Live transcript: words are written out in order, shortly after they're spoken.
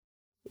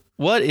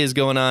What is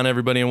going on,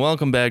 everybody, and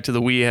welcome back to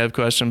the We Have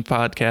Questions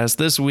podcast.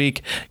 This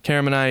week,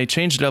 Karum and I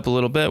changed it up a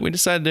little bit. We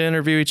decided to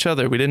interview each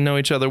other. We didn't know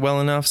each other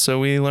well enough, so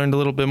we learned a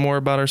little bit more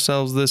about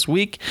ourselves this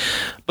week.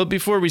 But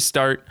before we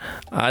start,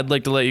 I'd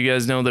like to let you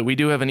guys know that we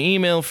do have an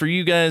email for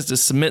you guys to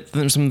submit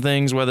some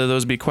things, whether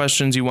those be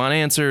questions you want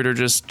answered or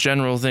just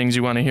general things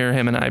you want to hear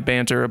him and I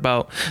banter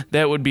about.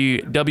 That would be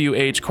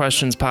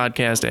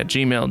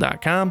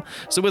whquestionspodcast@gmail.com.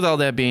 So with all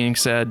that being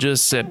said,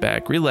 just sit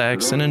back,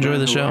 relax, and enjoy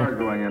the show.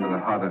 Going into the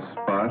hottest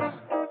spots.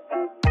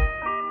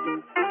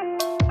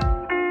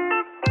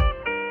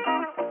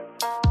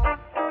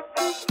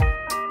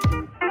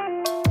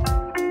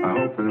 I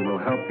hope that it will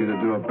help you to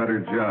do a better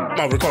job.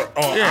 Oh, record.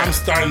 Oh, Yeah. I'm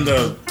starting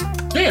to.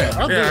 Yeah,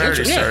 I'll do I the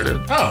already intro.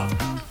 started. Oh.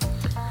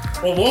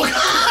 Well, what?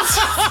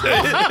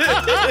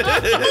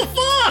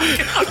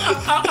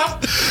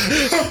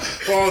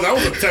 Well, that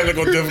was a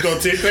technical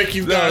difficulty. Thank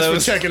you guys for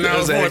checking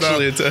out. That was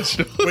actually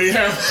intentional. We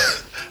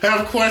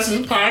have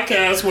questions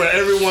podcast where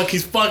everyone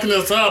keeps fucking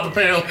us up,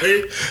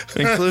 apparently.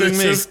 Including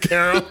me. This is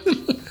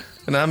Karum.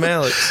 And I'm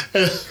Alex.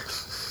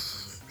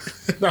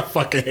 I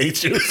fucking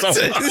hate you so much.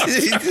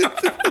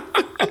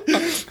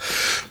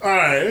 All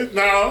right,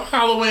 now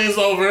Halloween's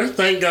over,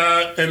 thank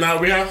God, and now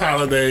we have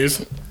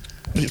holidays.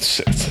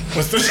 Shit.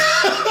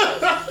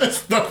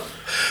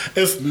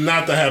 It's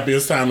not the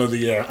happiest time of the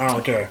year. I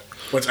don't care.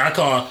 Which I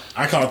call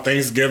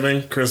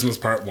Thanksgiving Christmas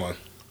Part 1.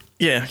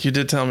 Yeah, you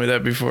did tell me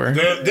that before.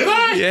 Did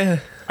I? Yeah.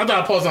 I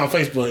thought I posted on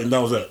Facebook and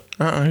that was it.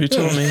 You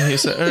told me. You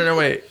said, no,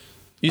 wait.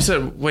 You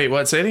said, wait,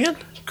 what? Say it again?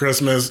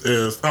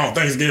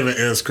 Thanksgiving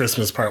is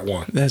Christmas Part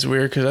 1. That's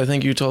weird because I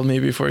think you told me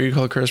before you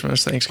called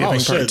Christmas Thanksgiving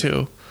Part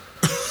 2.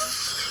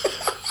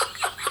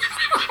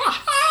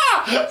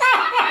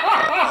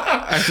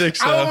 I think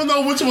so. I don't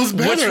know which was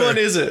better. Which one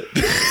is it?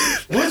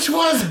 Which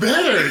one's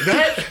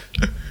better?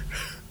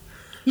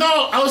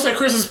 No, I would say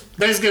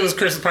Thanksgiving is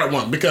Christmas Part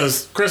 1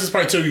 because Christmas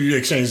Part 2 you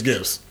exchange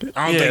gifts.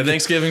 I don't think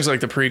Thanksgiving's like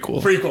the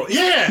prequel.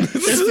 Yeah,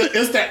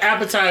 it's the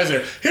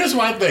appetizer. Here's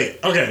what I think.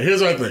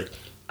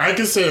 I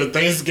consider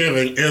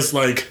Thanksgiving is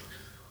like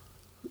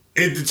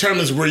it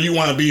determines where you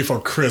want to be for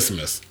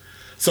Christmas.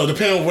 So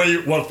depending on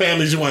what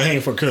families you want to hang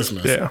for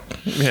Christmas. Yeah.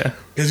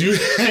 Because you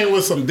hang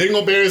with some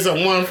dingleberries at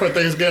one for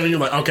Thanksgiving, you're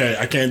like, okay,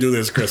 I can't do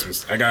this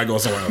Christmas. I gotta go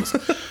somewhere else.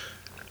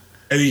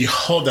 And you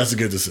hope that's a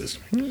good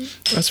decision.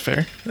 That's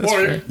fair.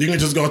 You can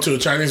just go to a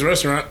Chinese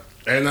restaurant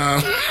and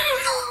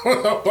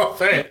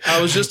buffet. I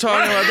was just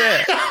talking about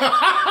that.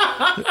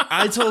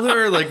 I told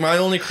her, like, my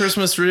only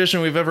Christmas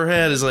tradition we've ever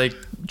had is, like,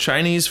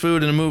 Chinese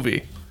food in a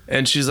movie.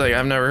 And she's like,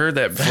 I've never heard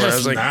that before. That's I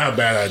was like, not a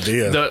bad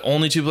idea. The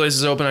only two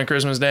places open on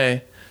Christmas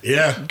Day.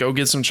 Yeah. Go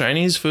get some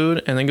Chinese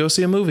food and then go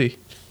see a movie.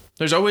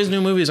 There's always new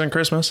movies on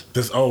Christmas.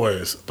 There's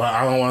always. But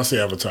I don't want to see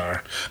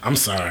Avatar. I'm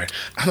sorry.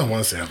 I don't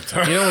want to see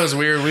Avatar. You know what's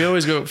weird? We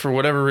always go, for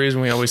whatever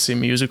reason, we always see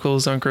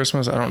musicals on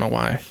Christmas. I don't know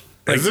why.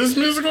 Like, is this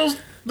musicals?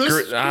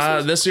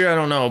 This year, I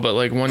don't know, but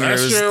like one year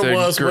Last year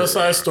was the West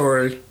Side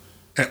Story.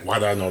 Why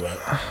did I know that?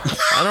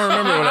 I don't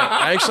remember what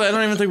I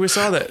don't even think we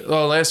saw that.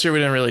 Well, last year we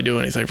didn't really do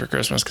anything for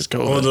Christmas because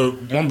COVID. Well, the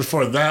one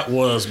before that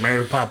was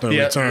Mary Poppins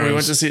Returns. We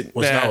went to see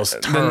that was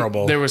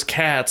terrible. There was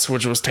Cats,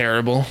 which was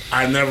terrible.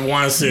 I never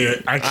want to see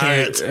it. I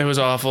can't. It was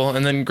awful.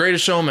 And then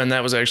Greatest Showman,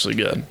 that was actually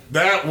good.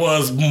 That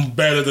was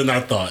better than I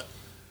thought.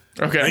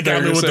 Okay, They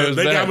got me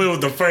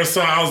with the first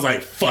song. I was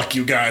like, "Fuck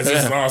you guys,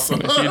 this is awesome."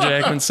 Hugh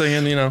Jackman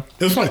singing, you know.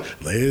 It was funny.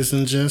 Ladies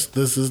and gents,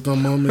 this is the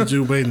moment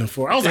you're waiting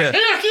for. I was like,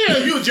 "Heck yeah,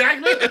 Hugh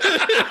Jackman!"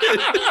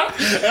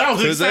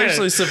 It was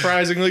actually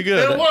surprisingly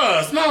good. It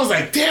was. And I was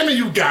like, "Damn it,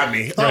 you got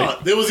me!"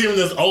 Right. There was even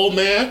this old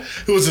man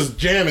who was just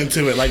jamming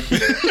to it, like.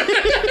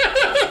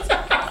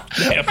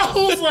 I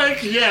was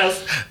like,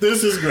 "Yes,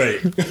 this is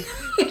great."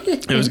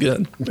 It was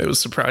good. It was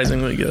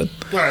surprisingly good.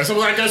 All right, so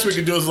what I guess we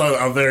could do is like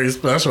a very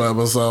special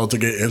episode to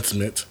get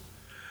intimate.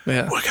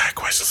 Yeah. We got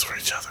questions for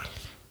each other.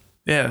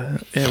 Yeah,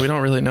 we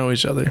don't really know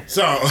each other.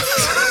 So,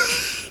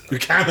 we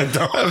kind of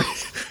don't.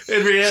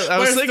 I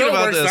was thinking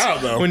about this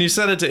out, when you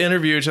said it to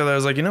interview each other. I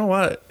was like, you know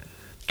what?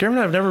 Cameron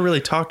and I have never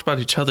really talked about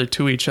each other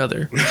to each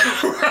other. We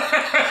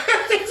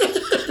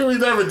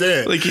never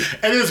did. Like,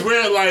 and it's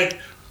weird, like,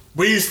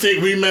 we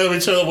met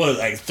each other,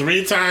 like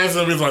 3 times,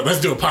 and we was like,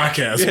 let's do a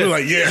podcast. Yeah. We were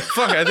like, yeah.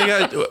 Fuck,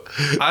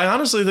 I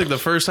honestly think the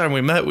first time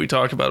we met, we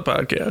talked about a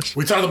podcast.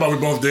 We talked about we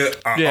both did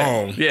our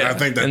own. Yeah. I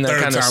think And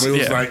that third time, we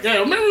was like, yeah,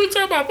 remember we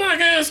talked about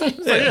podcasts? Like,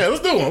 yeah, let's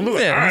do one. We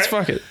like, Yeah, let's all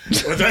right. fuck it.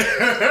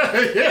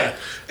 Yeah.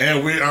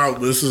 And we are,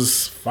 this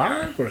is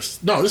 5?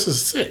 No, this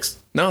is 6.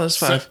 No, that's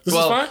 5. This is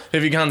 5?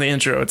 If you count the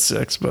intro, it's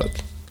 6,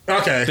 but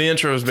Okay. the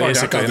intro is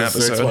basically an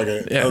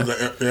episode.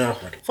 Yeah.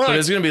 But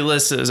it's going to be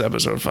listed as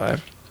episode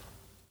 5.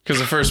 Because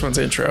the first one's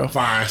intro.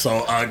 Fine,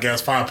 so I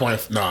guess 5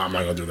 point. No, I'm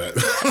not gonna do that.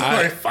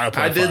 Like 5.5.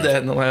 I did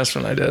that in the last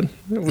one I did.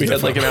 We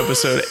had like an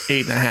episode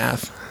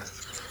 8.5.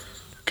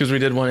 Because we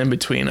did one in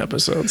between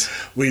episodes.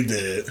 We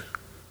did.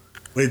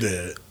 I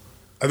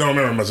don't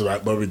remember much of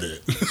that, but we did.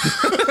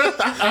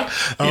 Okay.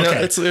 You know,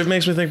 it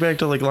makes me think back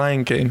to like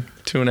Lion King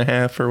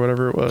 2.5 or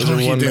whatever it was. Oh, or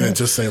he 1 didn't minute.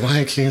 just say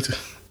Lion King.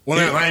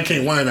 Lion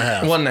King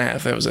 1.5.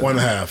 1.5. That was it.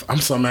 1.5. I'm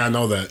so mad I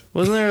know that.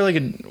 Wasn't there like a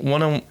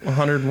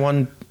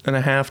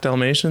 101.5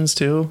 Dalmatians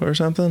too, or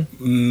something?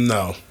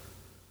 No.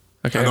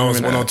 Okay. I know it's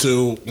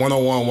 102,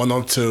 101,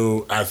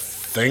 102. I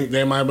think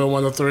they might have been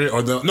 103.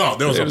 Or no,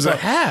 there was a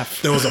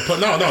half. There was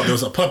there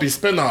was a puppy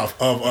spinoff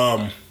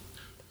of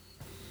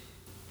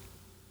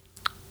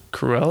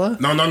Cruella?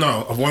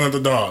 No, of one of the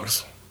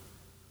dogs.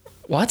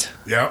 What?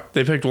 Yep.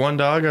 They picked one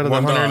dog out of the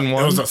 101?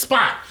 It was a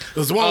Spot. It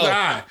was the one with the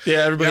eye.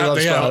 Yeah, everybody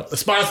loves Spot.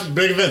 Spot's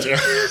Big Adventure.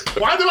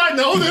 Why do I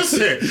know this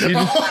shit?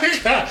 Oh my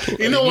God.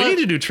 You know what? We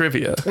need to do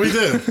trivia. We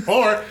do.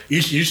 Or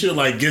you should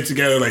like get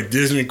together like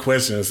Disney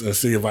questions and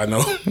see if I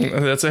know.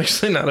 That's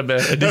actually not a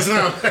bad idea. That's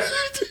not bad.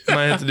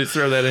 Might have to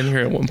throw that in here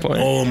at one point.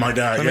 Oh my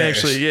God. Let me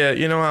actually,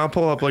 I'll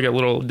pull up like a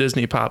little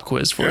Disney pop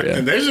quiz for you.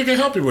 And Deja can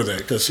help you with it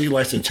because she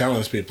likes to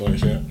challenge people and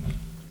shit.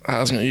 I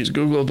was going to use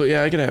Google, but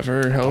yeah, I could have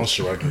her help. Don't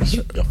shrug your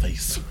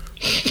face.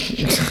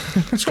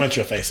 Scrunch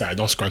your face.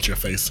 Don't scrunch your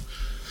face.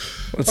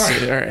 Let's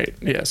see. All right.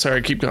 Yeah.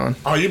 Sorry. Keep going.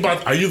 Are you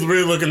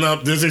really looking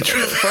up Disney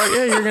trivia?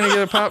 Yeah. You're gonna get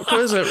a pop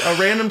quiz at a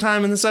random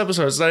time in this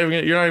episode.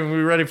 You're not even gonna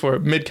be ready for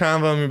it. Mid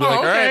convo, you'll be like,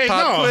 "All right,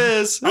 pop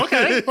quiz."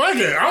 Okay.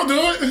 I'll do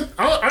it.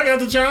 I got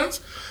the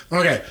chance.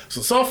 Okay.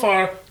 So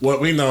far,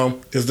 what we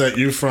know is that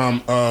you're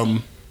from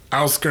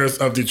outskirts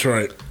of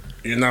Detroit.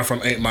 You're not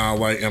from 8 Mile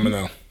like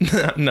Eminem.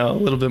 No, a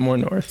little bit more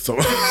north. So.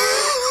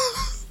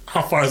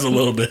 How far is a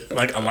little bit?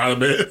 Like a lot of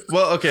bit?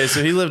 Well, okay,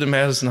 so he lived in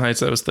Madison Heights.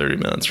 That was 30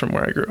 minutes from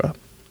where I grew up.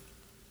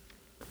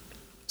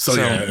 So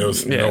yeah, it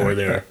was nowhere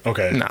there.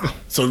 Okay. No.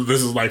 So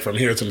this is like from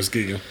here to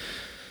Muskegon.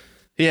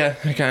 Yeah,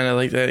 I kind of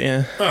like that,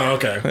 yeah. Oh,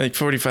 okay. Like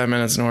 45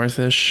 minutes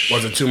north-ish.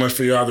 Was it too much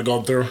for you all to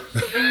go through?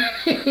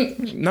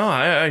 No,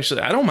 I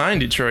don't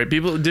mind Detroit.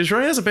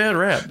 Detroit has a bad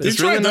rap.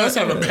 Detroit does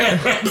have a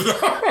bad rap.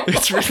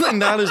 It's really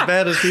not as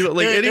bad as people.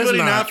 Like, anybody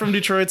not from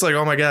Detroit's like,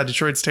 oh my God,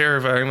 Detroit's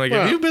terrifying. Like,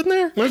 have you been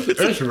there?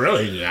 It's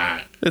really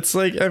not. It's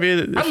like, I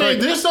mean,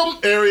 there's some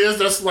areas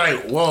that's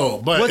like, whoa.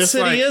 But what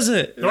city is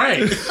it?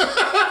 Right.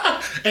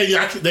 And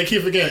they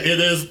keep forgetting, it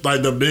is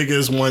like the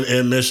biggest one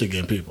in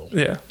Michigan, people.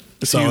 Yeah.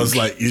 So huge. It's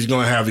like you're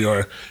gonna have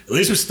at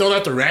least we're still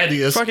not the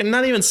rattiest. Fucking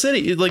not even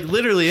city. Like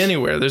literally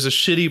anywhere. There's a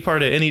shitty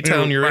part of any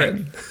town you're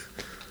in.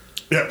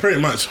 Yeah, pretty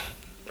much.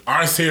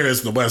 Ours here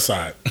is the west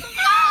side.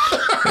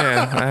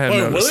 Yeah, I have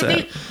noticed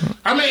that.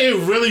 I mean, it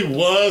really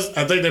was.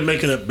 I think they're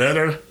making it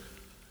better.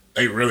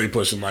 They really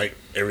pushing like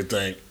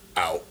everything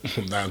out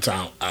from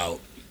downtown out.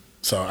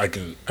 So I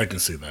can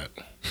see that.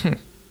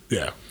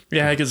 Yeah.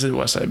 Yeah, I can see the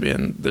West Side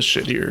being the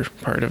shittier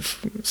part of.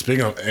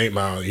 Speaking of 8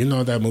 Mile, you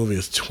know that movie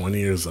is 20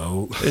 years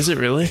old. Is it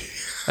really?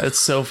 It's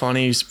so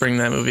funny you bring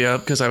that movie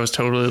up because I was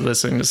totally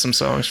listening to some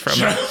songs from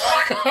it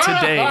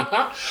today.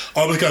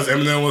 Oh, because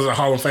Eminem was a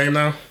Hall of Fame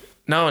now?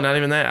 No, not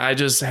even that. I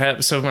just have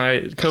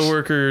my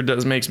coworker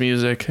makes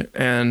music,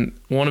 and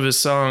one of his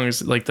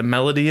songs, like the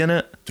melody in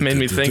it, made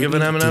me think of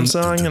an Eminem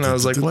song, and I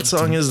was like, "What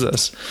song is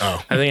this?"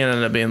 Oh, I think it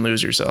ended up being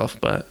 "Lose Yourself,"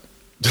 but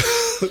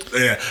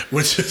yeah,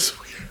 which is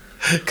weird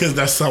because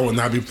that song will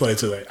not be played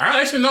today.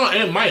 I actually know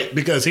it might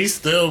because he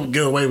still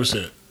get away with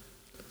shit.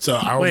 So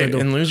I was wait,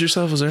 and "Lose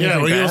Yourself" was there? Yeah,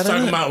 when he was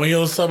talking about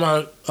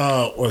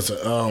what's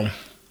it?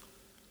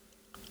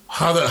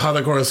 How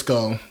the chorus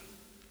go?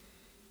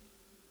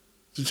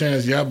 The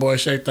chance, yeah, boy,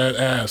 shake that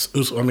ass.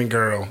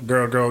 Girl.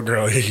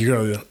 Girl. Is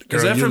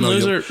that from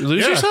Lose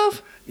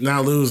Yourself?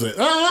 Now lose it.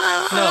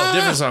 No,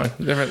 different song.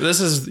 Different. This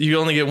is You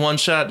Only Get One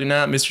Shot, Do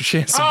Not Miss Your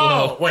Chance to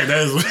Blow. Oh, wait, that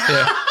is.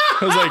 Yeah.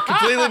 It was like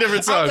completely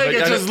different song. I think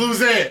it's just Lose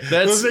It.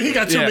 He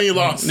got too many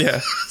lost. Yeah.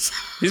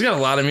 He's got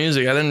a lot of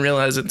music. I didn't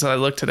realize it until I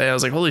looked today. I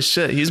was like, holy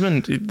shit,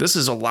 this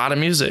is a lot of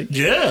music.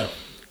 Yeah.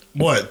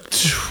 What?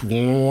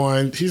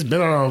 He's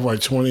been around for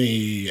like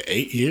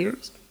 28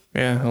 years?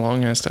 Yeah, a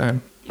long ass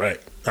time. Right.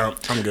 I'm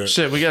good.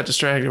 Shit, we got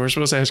distracted. We're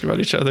supposed to ask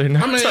about each other. We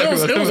was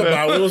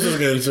just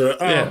getting into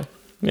it.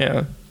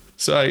 Yeah.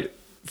 So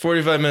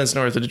 45 minutes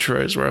north of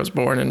Detroit is where I was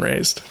born and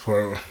raised.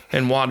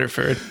 In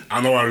Waterford. I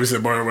don't know why we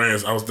said born and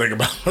raised. I was thinking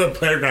about the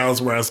playgrounds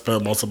where I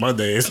spent most of my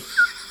days.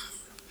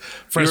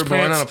 You were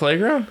born on a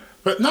playground?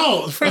 But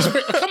no, come on,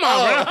 bro.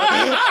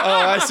 Oh,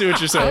 I see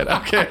what you're saying.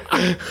 Okay.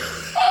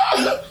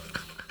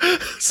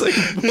 It's like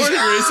born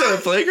and raised on a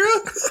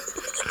playground?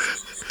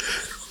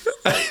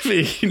 I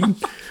mean...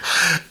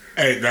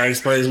 Hey, that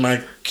explains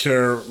my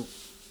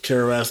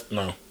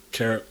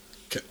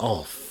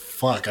oh,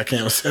 fuck. I can't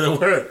even say the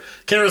word.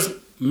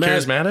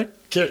 Charismatic?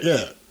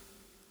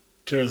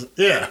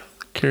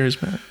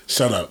 Charismatic.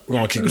 Shut up. We're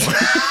going to keep going.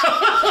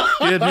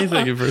 You had me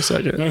thinking for a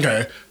second.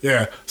 Okay.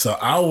 Yeah. So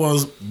I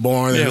was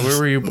born. Yeah, where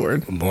were you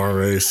born? Born and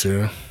raised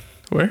here.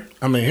 Where?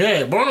 I mean,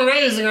 yeah, born and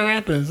raised in Grand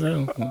Rapids.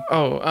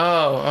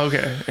 Oh,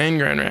 okay. In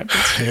Grand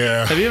Rapids.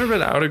 Yeah. Have you ever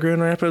been out of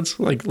Grand Rapids?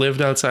 Like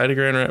lived outside of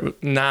Grand Rapids?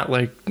 Not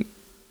like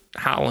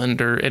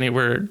Holland or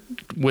anywhere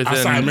within.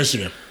 Outside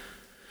Michigan.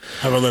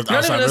 Have I lived outside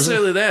Michigan? Not even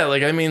necessarily that.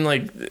 Like, I mean,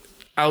 like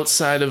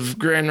outside of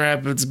Grand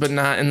Rapids, but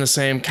not in the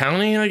same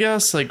county, I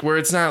guess. Like where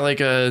it's not like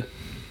a.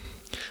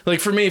 Like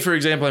for me, for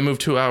example, I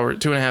moved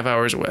 2.5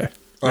 hours away.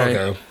 Right?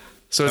 Okay.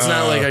 So it's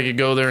not like I could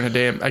go there in a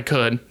day. I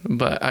could,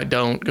 but I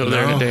don't go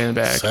there in a day and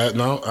back. I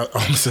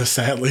almost said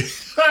sadly.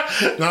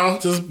 No,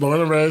 just born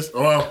and raised.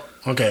 Well,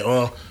 okay,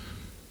 well,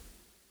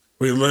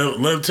 we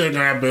lived here in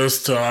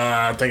Grampus till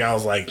I think I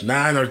was like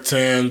 9 or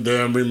 10.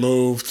 Then we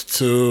moved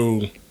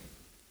to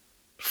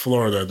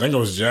Florida. I think it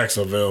was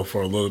Jacksonville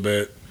for a little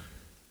bit.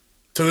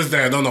 To this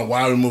day, I don't know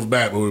why we moved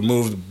back, but we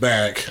moved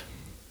back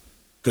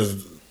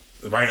because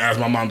if I ask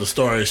my mom the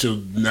story, she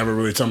would never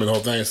really tell me the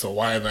whole thing. So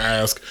why even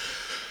ask?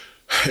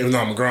 Even though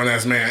I'm a grown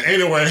ass man.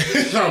 Anyway,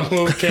 I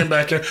moved, came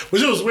back here,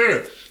 which was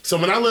weird. So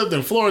when I lived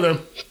in Florida,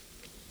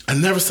 I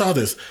never saw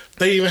this.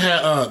 They even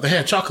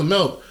had chocolate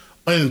milk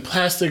in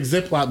plastic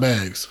Ziploc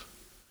bags.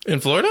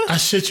 In Florida? I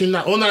shit you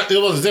not. Well, not it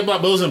was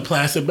Ziploc, but it was in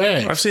plastic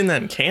bags. I've seen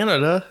that in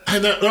Canada. I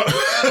didn't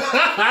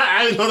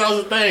know that was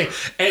a thing.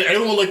 And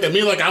everyone looked at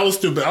me like I was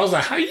stupid. I was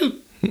like, how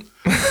you...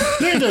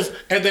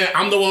 And then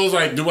I'm the one who's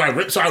like, do I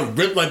rip? So I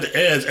ripped like the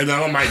edge, and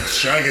then I'm like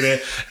chugging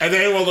it. And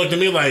then everyone looked at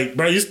me like,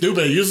 bro, you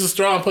stupid. Use the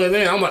straw and put it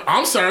in. I'm like,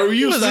 I'm sorry, we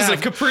used Was this a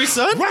Capri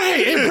Sun? Right,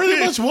 it pretty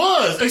much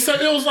was.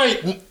 Except it was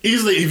like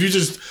easily if you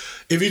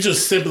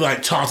just simply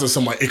like toss it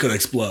somewhere, it could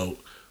explode.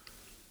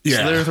 Yeah,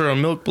 so they were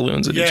throwing milk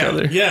balloons at each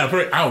other. Yeah,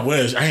 I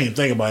wish. I didn't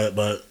think about it,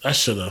 but I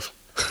should have.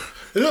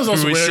 It was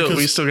also weird.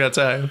 We still got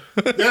time.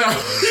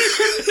 Yeah.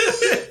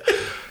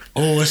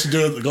 Oh, I should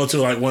go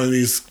to like one of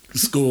these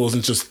schools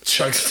and just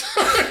chuck.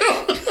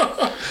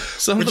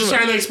 We're just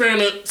trying to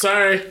experiment.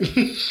 Sorry.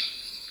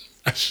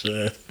 I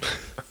should.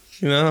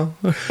 You know,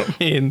 I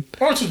mean,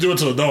 why don't you do it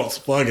to adults?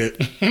 Plug it.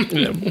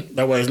 Yeah.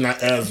 That way it's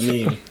not as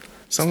mean.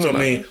 Still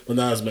mean, but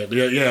not as mean. But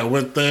yeah,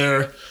 went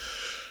there.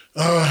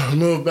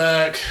 Moved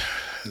back.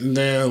 And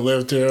then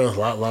lived here a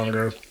lot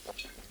longer.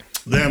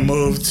 Then I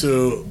moved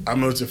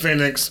to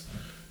Phoenix.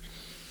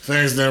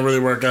 Things didn't really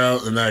work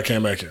out, and then I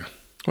came back here.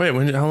 Wait,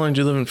 how long did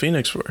you live in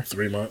Phoenix for?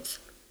 3 months.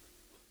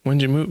 When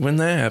did you move? When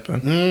that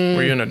happened?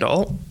 Were you an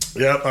adult?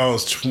 Yep, I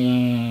was.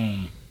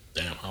 Damn,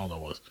 how old I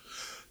was.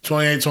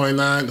 28,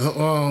 29.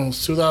 Oh, it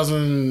was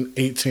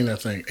 2018, I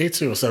think.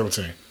 18 or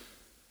 17.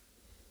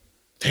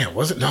 Damn,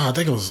 was it? No, I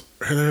think it was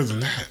earlier than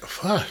that.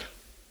 Fuck.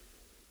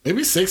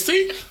 Maybe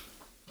 60?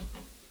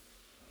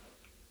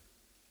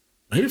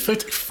 Maybe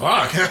 50.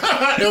 Fuck.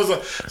 It was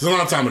a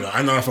long time ago.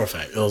 I know that for a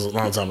fact. It was a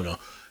long time ago.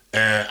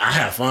 And I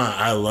had fun.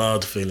 I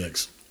loved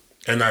Phoenix.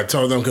 And I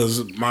told them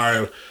because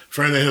my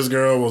friend and his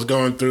girl was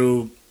going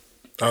through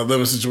a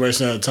living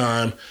situation at the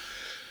time.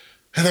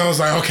 And I was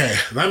like, okay,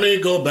 let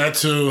me go back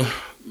to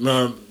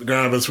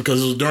Grampus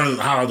because it was during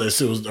the holidays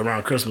too. It was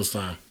around Christmas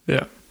time.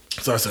 Yeah.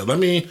 So I said, let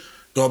me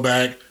go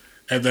back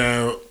and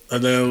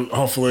then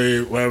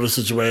hopefully whatever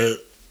situated,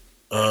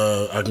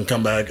 I can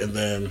come back and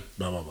then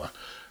blah, blah, blah.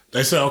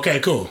 They said, okay,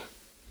 cool.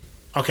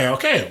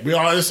 Okay. We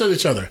all understood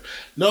each other.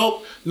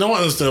 Nope. No one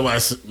understood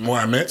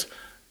what I meant.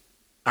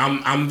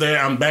 I'm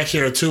there. I'm back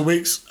here 2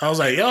 weeks. I was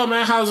like, yo,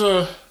 man,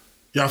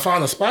 y'all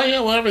found a spot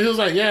yet? Whatever. He was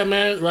like, yeah,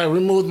 man. Like,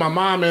 we moved my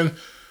mom and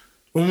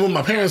we moved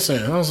my parents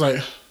in. I was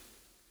like,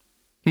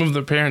 moved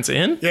their parents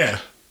in? Yeah.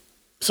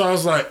 So I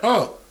was like,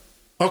 oh,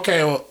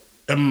 okay. Well,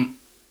 am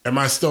I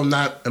not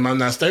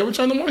staying with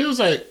you anymore? He was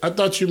like, I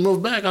thought you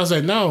moved back. I was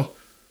like, no.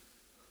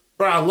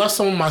 Bro, I left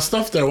some of my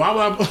stuff there. Why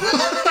would I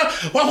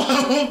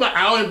move back?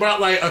 I only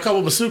brought like a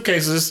couple of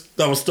suitcases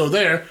that was still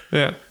there.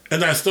 Yeah.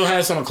 And I still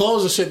had some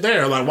clothes and shit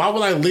there. Like, why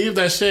would I leave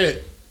that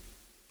shit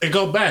and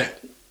go back?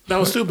 That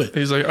was stupid.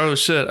 He's like, oh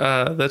shit,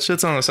 that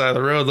shit's on the side of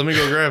the road. Let me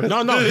go grab it.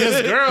 No,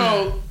 his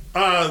girl,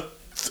 I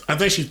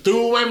think she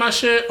threw away my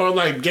shit or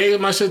like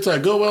gave my shit to a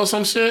Goodwill or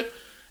some shit.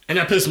 And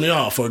that pissed me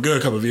off for a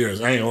good couple of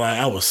years. I ain't gonna lie,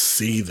 I was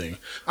seething.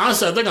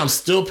 Honestly, I think I'm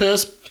still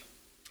pissed.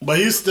 But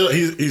he's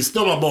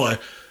still my boy.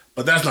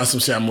 But that's not some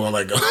shit I'm gonna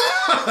let go.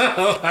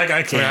 Like,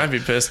 I can't. I'd be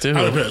pissed too.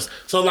 I'd be pissed.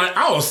 So like,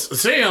 I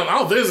was seeing him.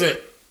 I'll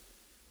visit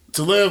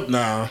to live.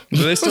 Nah.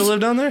 Do they still live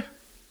down there?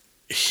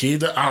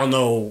 I don't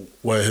know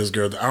what his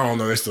girl. I don't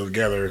know. They're still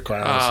together.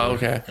 Quite honestly. Oh,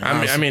 okay.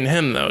 I mean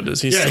him though.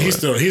 Does he? Yeah,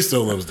 still he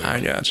still lives there. I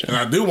gotcha. And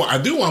I do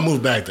want to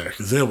move back there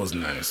because it was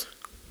nice.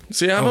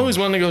 See, I've always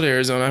wanted to go to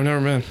Arizona. I've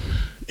never been.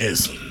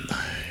 It's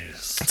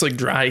nice. It's like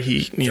dry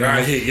heat.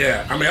 Dry heat.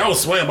 Yeah. I mean, I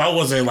was sweating, but I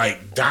wasn't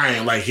like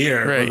dying like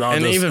here. Right.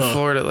 And even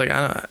Florida, like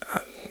I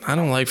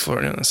don't like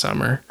Florida in the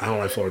summer. I don't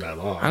like Florida at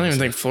all. I don't even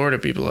think Florida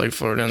people like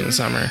Florida in the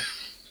summer.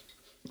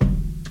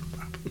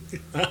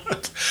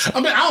 I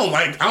mean,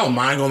 I don't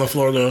mind going to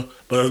Florida,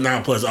 but it's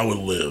not a place I would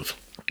live.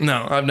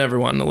 No, I've never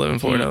wanted to live in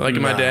Florida. Like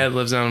my dad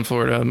lives down in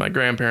Florida. My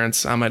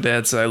grandparents on my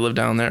dad's side live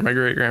down there. My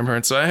great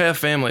grandparents. So I have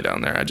family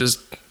down there. I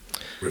just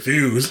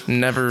refuse.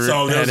 Never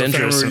had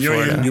interest in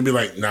Florida. You'd be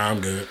like, nah, I'm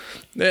good.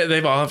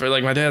 They've offered.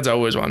 Like my dad's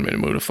always wanted me to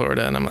move to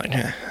Florida, and I'm like,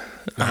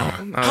 I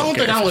don't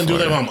think I would do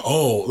that when I'm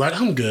old. Like,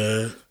 I'm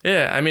good.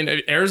 Yeah, I mean,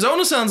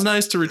 Arizona sounds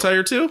nice to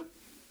retire to.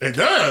 It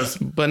does.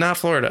 but not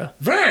Florida.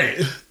 Right.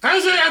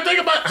 I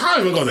think about, I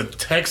don't even go to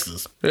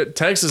Texas.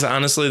 Texas,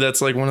 honestly,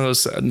 that's like one of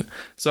those.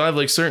 So I have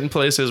like certain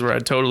places where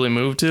I'd totally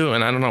move to,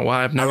 and I don't know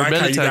why I've never been to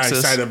Texas. I like how you got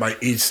excited by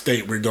each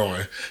state we're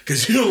going.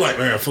 Because you're like,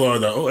 man,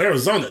 Florida,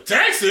 Arizona,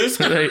 Texas.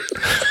 Right.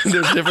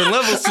 There's different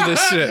levels to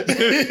this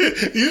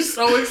shit. You're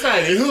so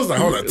excited. He was like,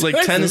 hold on, like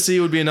Texas? Tennessee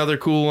would be another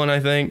cool one, I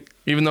think.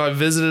 Even though I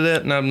visited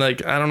it, and I'm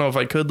like, I don't know if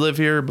I could live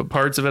here, but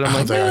parts of it, I'm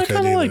like, I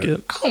kind of like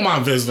it. I don't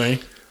mind visiting.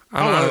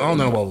 I don't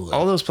know what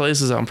all those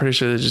places. I'm pretty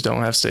sure they just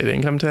don't have state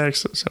income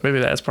tax, so maybe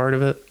that's part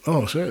of it.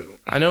 Oh shit!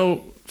 I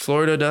know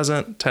Florida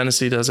doesn't,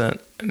 Tennessee doesn't,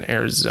 and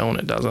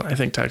Arizona doesn't. I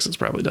think Texas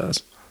probably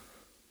does.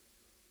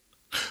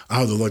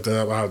 I have to look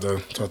that up. I have to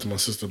talk to my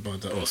sister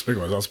about that. Oh,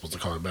 speaking of which, I was supposed to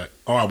call her back.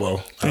 Oh, I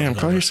will. Damn,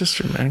 call your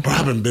sister, man. Bro,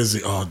 I've been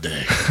busy all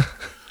day.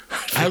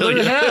 I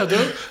literally have,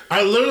 dude.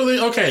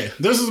 Okay,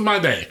 this is my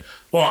day.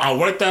 Well, I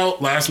worked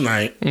out last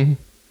night. Mm-hmm.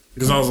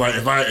 Because I was like,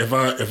 if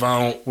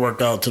I don't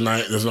work out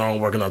tonight, there's no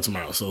working out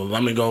tomorrow. So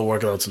let me go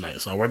work out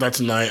tonight. So I worked out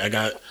tonight.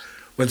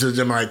 Went to the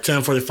gym like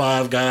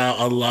 10:45. Got out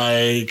at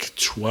like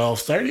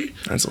 12:30.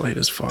 That's late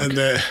as fuck. And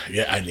then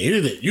I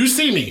needed it. You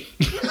see me.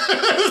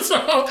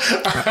 So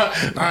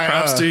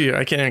props to you.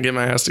 I can't get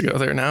my ass to go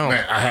there now.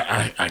 Man,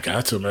 I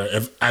got to,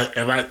 man.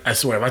 I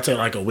swear, if I take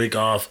like a week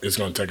off, it's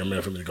gonna take a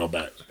minute for me to go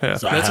back. Yeah,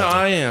 so that's how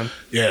I am.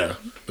 Yeah,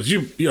 but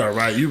you all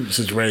right. You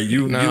situated.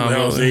 You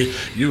healthy.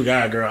 You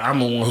got it, girl. I'm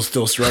the one who's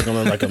still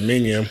struggling like a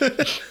minion.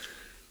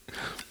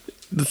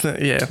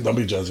 Yeah. Don't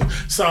be judging.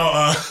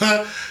 So,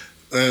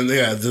 and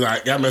then I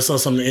got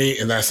myself something to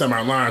eat, and I set my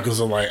alarm because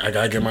I'm like, I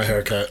gotta get my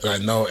hair cut. And I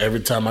know every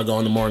time I go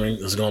in the morning,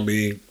 there's gonna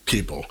be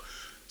people.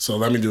 So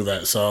let me do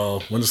that.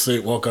 So went to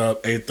sleep, woke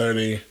up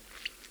 8:30. I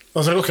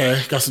was like,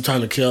 okay, got some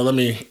time to kill. Let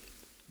me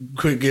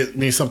quick get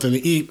me something to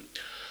eat.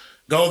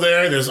 Go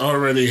there. There's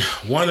already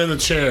one in the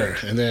chair,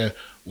 and then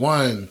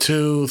 1,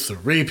 2,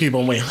 3 people.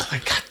 I'm waiting. I'm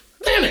like, God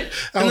damn it!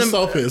 I was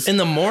so pissed. In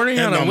the morning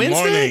on a Wednesday?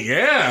 Morning,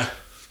 yeah.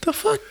 The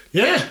fuck?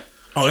 Yeah.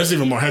 Oh, it's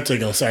even more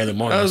hectic on Saturday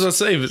morning. I was going to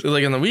say,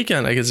 like on the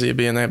weekend, I could see it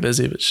being that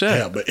busy, but shit.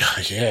 Yeah, but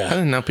yeah. I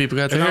didn't know people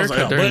got their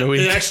haircut during the week.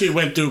 It actually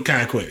went through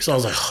kind of quick. So I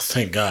was like, oh,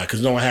 thank God,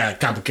 because no one had a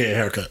complicated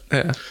haircut.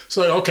 Yeah.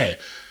 So, like, okay.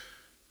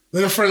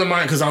 Then a friend of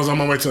mine, because I was on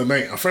my way to the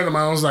bank, a friend of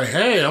mine was like,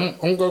 hey, I'm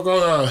going to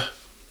go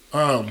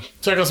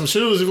check out some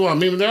shoes if you want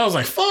to meet me there. I was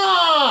like,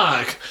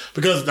 fuck!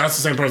 Because that's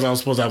the same person I was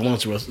supposed to have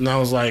lunch with. And I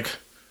was like,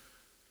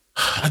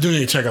 I do need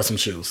to check out some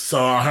shoes.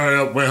 So I hurried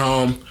up, went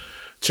home,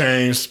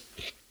 changed,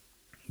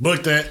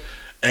 booked it.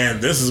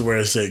 And this is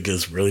where shit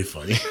gets really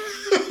funny.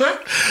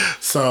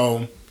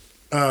 So,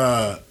 we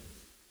go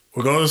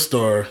to the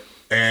store,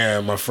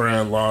 and my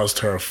friend lost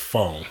her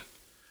phone.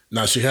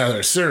 Now, she had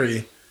her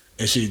Siri,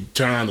 and she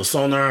turned on the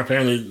sonar.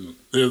 Apparently,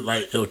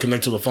 it'll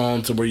connect to the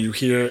phone to where you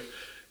hear it.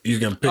 You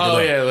can pick it up. Oh,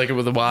 yeah, like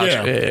with the watch.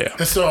 Yeah.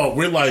 And so,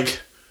 we're like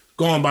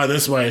going by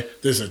this way.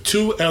 There's a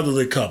 2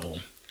 elderly couple.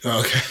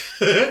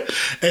 Okay.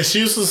 And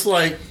she was just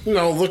like,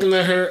 looking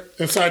at her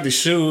inside the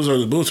shoes or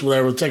the boots or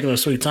whatever, taking her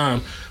sweet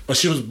time. But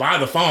she was by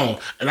the phone.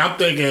 And I'm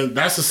thinking,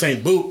 that's the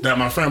same boot that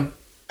my friend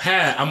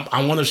had.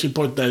 I wonder if she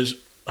put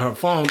her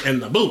phone in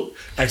the boot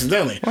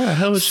accidentally. Why the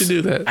hell would she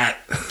do that?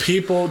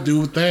 People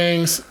do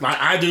things. Like,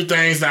 I do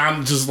things that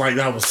I'm just like,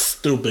 that was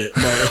stupid.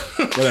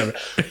 But whatever.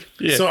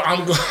 Yeah. So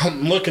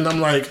I'm looking,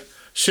 I'm like,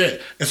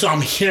 shit. And so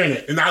I'm hearing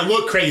it. And I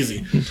look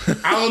crazy.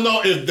 I don't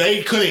know if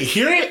they couldn't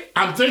hear it.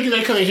 I'm thinking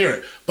they couldn't hear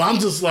it. But I'm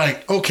just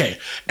like, okay.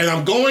 And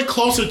I'm going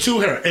closer to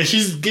her. And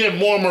she's getting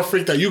more and more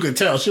freaked out. You can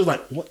tell. She was like,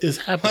 what is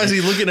happening? Why is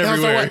he looking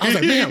everywhere? I was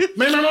like,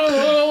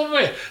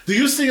 man. Do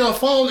you see your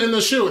phone in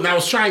the shoe? And I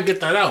was trying to get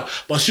that out.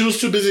 But she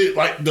was too busy,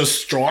 like,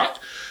 distraught.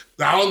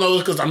 I don't know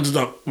because I'm just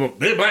a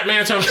big black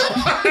man trying to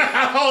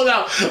I don't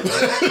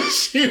know.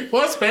 She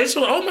was, man. She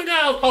was like, oh my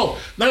God.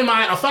 Oh, never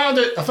mind. I found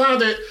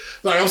it.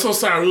 Like, I'm so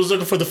sorry. We was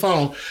looking for the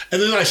phone.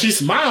 And then, like, she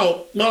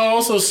smiled. No,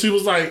 also, she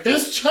was like,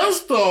 it's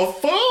just a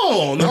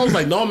phone. I was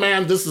like, no,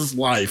 man, this is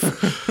life.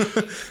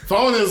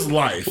 Phone is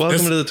life.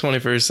 Welcome to the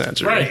 21st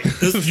century. Right.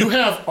 You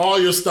have all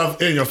your stuff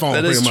in your phone.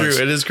 That is true. Much.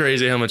 It is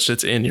crazy how much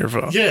shit's in your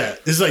phone. Yeah.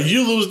 It's like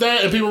you lose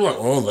that, and people are like,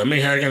 oh, let me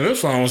hack in this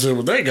phone and see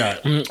what they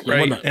got.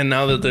 Right. And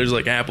now that there's,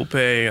 like, Apple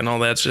Pay and all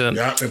that shit.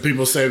 Yeah. And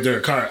people save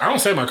their card. I don't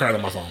save my card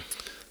on my phone.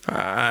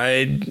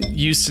 I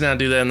used to not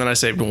do that, and then I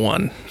saved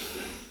 1.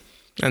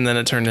 And then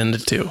it turned into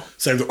 2.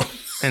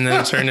 And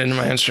then it turned into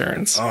my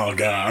insurance. Oh,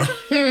 God.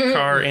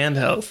 Car and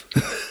health.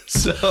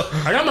 So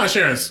I got my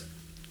insurance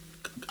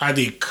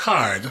ID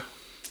card,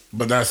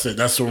 but that's it.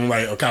 That's from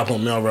like a couple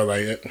of mail,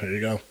 like, here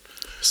you go.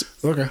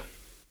 Okay.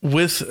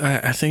 With,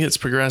 I think it's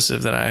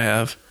Progressive that I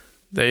have.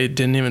 They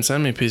didn't even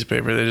send me a piece of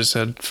paper. They just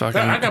said,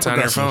 fucking, it's on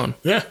your phone.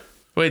 Yeah.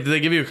 Wait, did they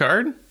give you a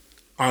card?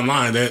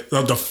 Online.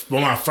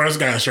 When I first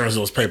got insurance, it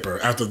was paper.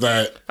 After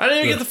that, I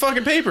didn't even get the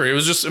fucking paper. It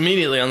was just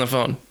immediately on the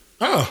phone.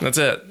 Oh. That's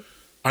it.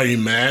 Are you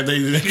mad that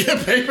you didn't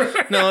get paper?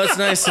 No, it's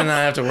nice to not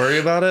have to worry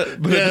about it.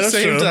 But at the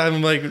same time,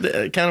 I'm like,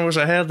 I kind of wish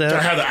I had that.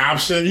 I had the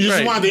option. You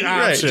just want the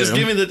option. Right. Just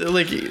give me the,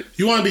 like...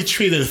 You want to be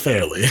treated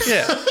fairly.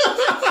 Yeah.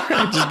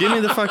 Just give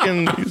me the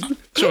fucking...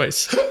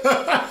 choice.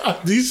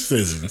 These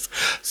decisions.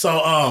 So,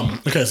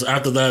 okay, so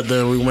after that,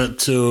 then we went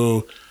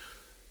to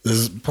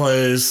this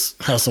place,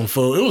 had some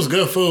food. It was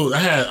good food. I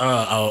had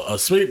a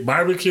sweet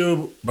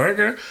barbecue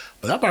burger,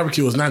 but that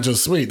barbecue was not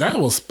just sweet. That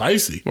was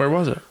spicy. Where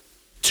was it?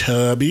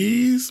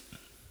 Chubby's.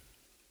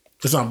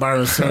 It's on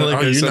Byron Center.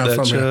 Like You're not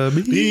from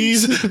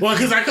Chubby's. here. Well,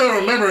 because I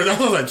couldn't remember. That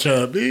was like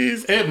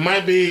Chubby's. It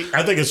might be.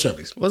 I think it's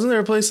Chubby's. Wasn't there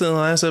a place in the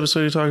last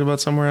episode you talked about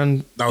somewhere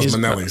on? That was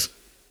Manelli's.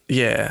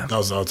 Yeah. That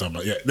was what I was talking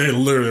about. Yeah, they're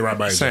literally right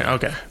by each other.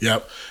 Okay.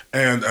 Yep.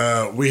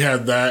 And we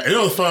had that. And it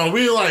was fun.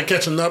 We like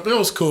catching up. It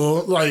was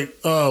cool. Like,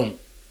 because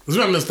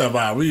we missed that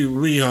vibe.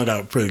 We hung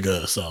out pretty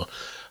good. So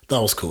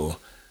that was cool.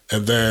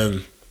 And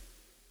then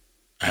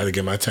I had to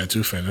get my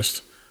tattoo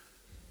finished.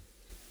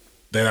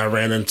 Then I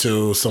ran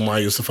into someone I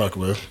used to fuck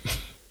with.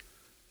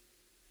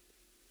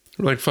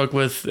 Like fuck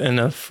with in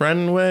a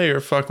friend way or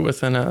fuck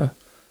with in a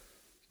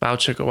bow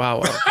chicka wow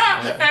wow?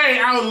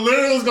 Hey, I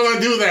literally was going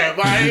to do that,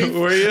 right?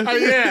 Were you?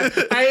 Yeah.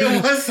 I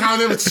didn't want to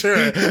sound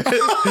immature.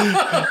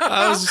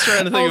 I was just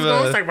trying to think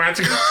about it.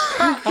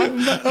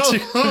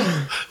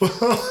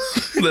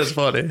 That's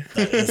funny.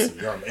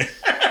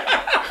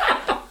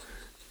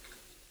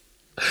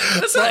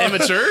 That's not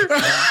immature.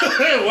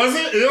 Was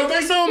it? You don't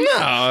think so? No,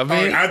 I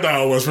mean, I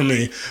thought it was for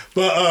me.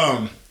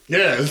 But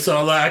yeah,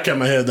 so like, I kept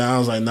my head down. I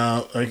was like,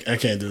 no, I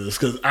can't do this.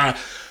 Because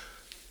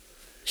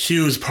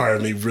huge part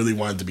of me really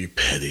wanted to be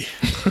petty.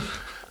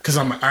 Because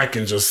I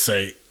can just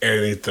say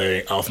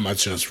anything off my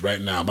chest right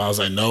now. But I was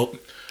like, nope.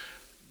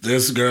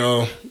 This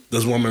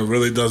woman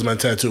really does my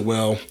tattoo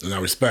well, and I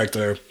respect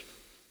her.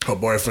 Her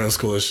boyfriend's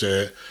cool as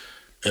shit.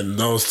 And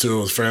those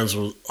two was friends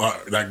with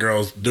that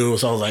girl's dude.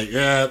 So I was like,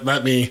 yeah,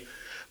 let me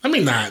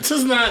not. This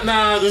is not,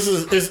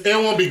 it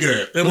won't be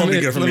good. It won't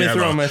be good for me. Let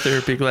me throw on my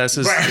therapy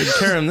glasses. Right.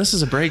 Karum, this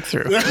is a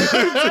breakthrough.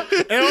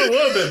 It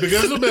will be,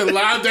 because there's been a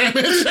lot of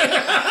damage.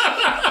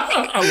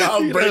 A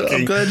lot of breaking.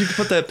 I'm glad you can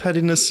put that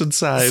pettiness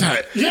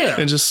aside. Yeah.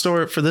 And just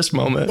store it for this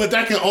moment. But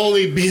that can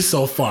only be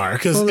so far,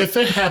 because if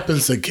it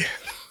happens again.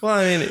 Well,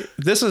 I mean,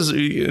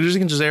 you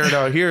can just air it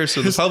out here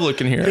so the public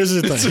can hear it. Here's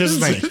the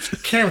thing.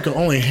 Karen can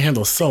only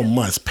handle so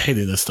much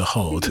pettiness to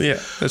hold. Yeah,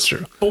 that's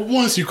true. But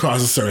once you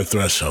cross a certain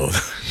threshold,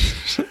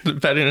 the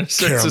pettiness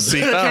starts to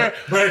seep out.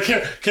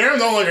 Karen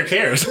no longer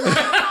cares.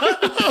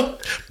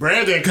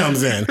 Brandon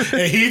comes in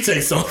and he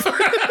takes over.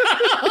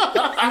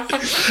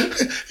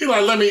 He's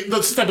like,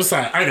 let's step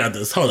aside. I got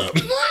this. Hold up.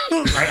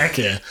 I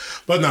can't.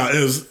 But no,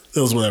 it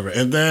was whatever.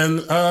 And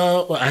then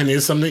I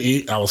needed something to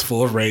eat. I was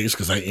full of rage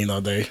because I eat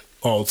all day.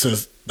 Oh,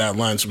 since that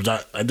lunch, which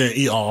I didn't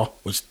eat all,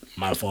 which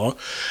my fault.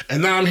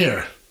 And now I'm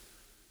here.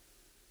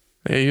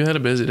 Yeah, you had a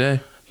busy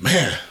day.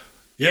 Man,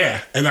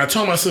 yeah. And I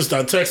told my sister,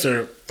 I texted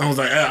her, I was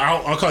like,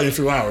 I'll call you in a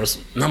few hours.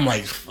 And I'm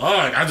like,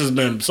 fuck, I just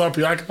been so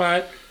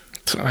preoccupied.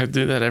 I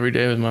do that every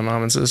day with my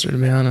mom and sister, to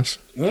be honest.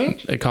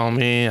 They call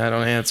me, I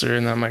don't answer,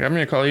 and I'm like, I'm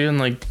going to call you in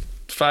like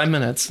 5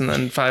 minutes, and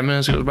then 5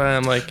 minutes goes by.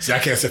 I'm like, see, I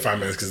can't say 5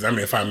 minutes because I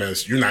mean 5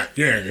 minutes. You're not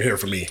here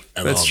for me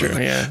at that's all. That's true.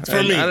 Yeah,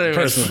 for me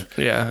personally.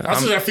 Yeah, I'll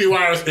say a few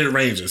hours. It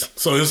ranges.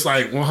 So it's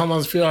like, well, how long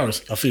is a few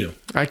hours? A few.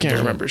 I can't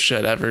remember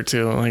shit ever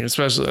too. Like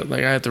especially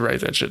like I have to write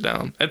that shit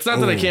down. It's not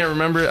that I can't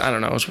remember it. I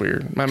don't know. It's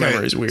weird. My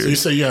memory's weird. So you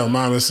say you have a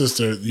mom and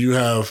sister. You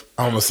have.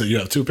 I almost said you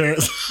have two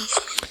parents.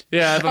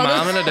 Yeah, I have a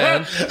mom and a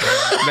dad.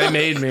 They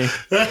made me.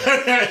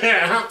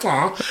 Yeah.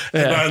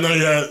 But I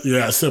know you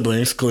have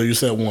siblings. Clearly, you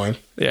said one.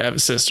 Yeah, I have a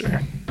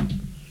sister.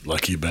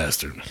 Lucky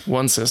bastard.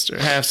 One sister,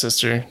 half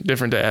sister,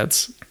 different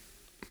dads.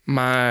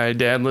 My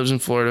dad lives in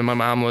Florida. My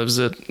mom lives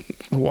at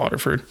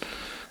Waterford.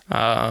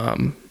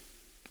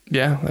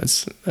 Yeah,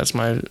 that's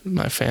my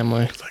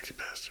family. Lucky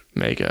bastard.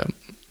 Makeup.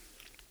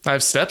 I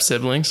have step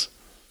siblings.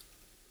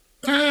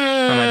 It's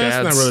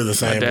not really the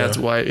same. My dad's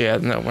white. Yeah,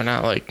 no, we're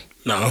not like.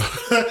 No,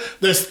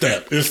 this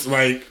step. It's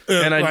like,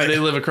 and they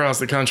live across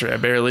the country. I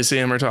barely see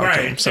him or talk to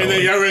him. So and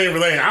then y'all really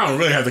relate. I don't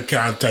really have to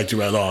contact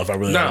you at all if I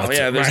really want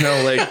to. There's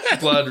no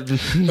like blood.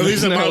 At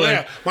least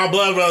my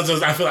blood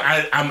relatives. I feel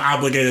like I'm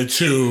obligated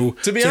to.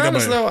 To be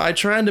honest, though, I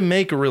tried to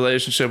make a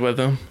relationship with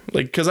them,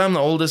 like because I'm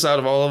the oldest out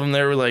of all of them.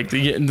 They were like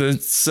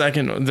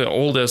the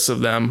oldest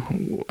of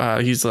them.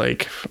 He's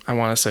like I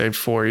want to say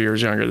 4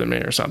 years younger than me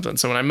or something.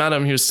 So when I met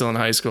him, he was still in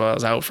high school. I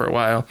was out for a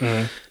while,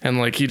 and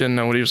like he didn't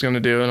know what he was going to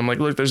do. And I'm like,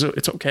 look,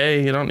 it's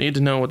okay. You don't need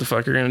to know what the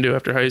fuck you're going to do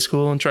after high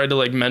school. And tried to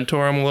like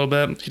mentor him a little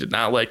bit. He did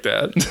not like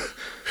that.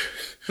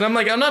 And I'm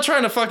like, I'm not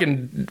trying to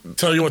fucking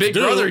tell you what big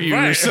to do. Brother you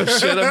or some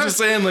shit. I'm just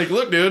saying like,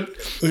 look, dude,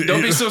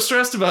 don't be so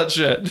stressed about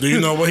shit. Do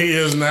you know what he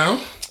is now?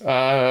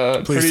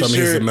 Please tell me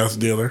he's a meth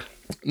dealer.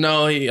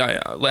 No,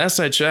 last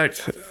I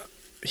checked,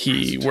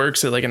 he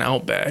works at like an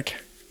Outback.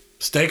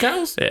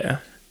 Steakhouse? Yeah.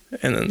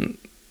 And then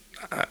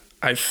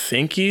I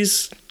think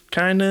he's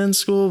kind of in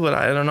school, but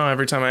I don't know.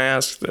 Every time I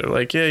ask, they're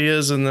like, yeah, he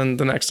is. And then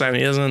the next time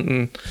he isn't.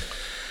 And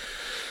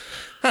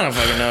I don't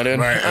fucking know, dude.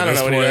 Right, I don't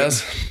know what he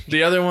does.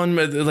 The other one,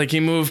 like he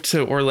moved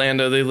to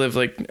Orlando. They live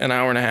like an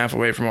hour and a half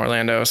away from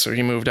Orlando. So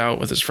he moved out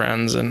with his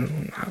friends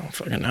and I don't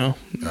fucking know.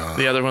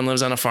 The other one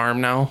lives on a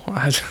farm now.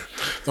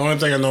 The only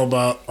thing I know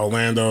about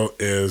Orlando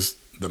is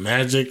the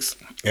Magics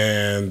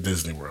and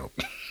Disney World.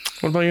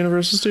 What about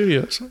Universal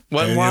Studios?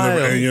 Wet And n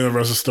Wild. And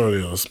Universal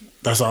Studios.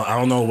 That's all. I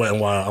don't know Wet n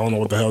Wild. I don't know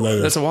what the hell that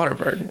is. That's a water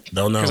park.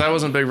 Don't know. Because I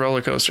wasn't a big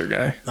roller coaster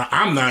guy.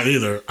 I'm not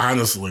either,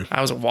 honestly.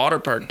 I was a water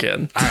park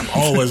kid. I'm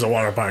always a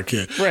water park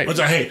kid. Right. Which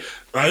I hate.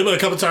 Like, a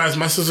couple times,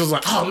 my sister's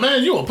like, "Oh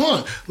man, you a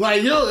punk!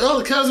 Like your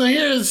other cousin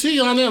here is she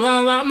on there?"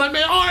 Blah, blah, blah. I'm like,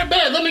 "Man, all right,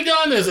 bet. Let me get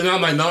on this." And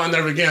I'm like, "No, I'm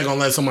never again gonna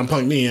let someone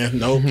punk me in.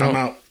 Nope, I'm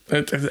out."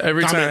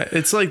 Every time,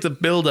 it's like the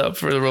build up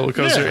for the roller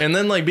coaster, Yeah. and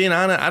then like being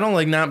on it. I don't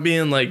like not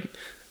being like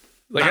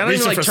I don't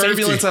even like for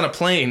turbulence safety. on a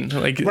plane.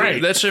 Like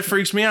Right. that shit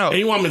freaks me out. And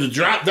you want me to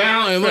drop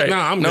down and look? Right. No,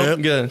 I'm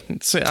Nope, good.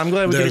 good. I'm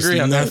glad we There's can agree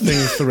on that. nothing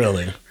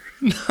thrilling.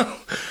 No.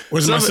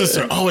 Where's my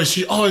sister?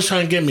 She always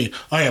trying to get me.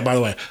 Oh yeah, by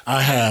the way,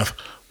 I have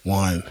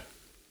 1,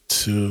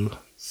 2,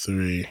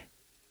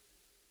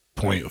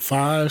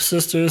 3.5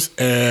 sisters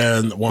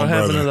and one What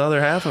happened to brother. the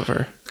other half of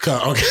her?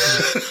 Okay.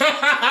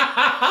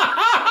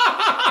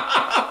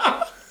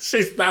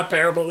 She's not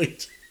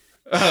paraplegic.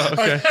 Oh,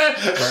 okay.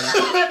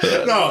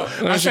 No,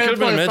 I she said could've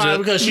been a 0.5 midget.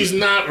 because she's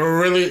not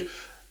really.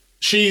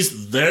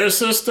 She's their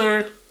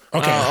sister.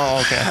 Okay.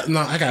 Oh, okay.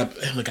 No, I got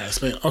to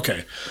explain.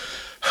 Okay.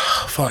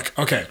 Fuck.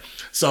 Okay.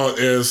 So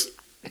is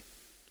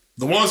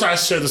the ones I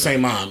share the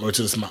same mom, which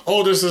is my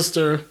older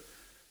sister,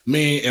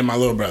 me, and my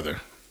little brother.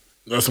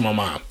 That's my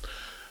mom.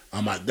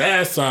 On my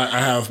dad's side, I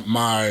have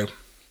my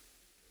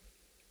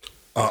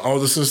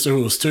older sister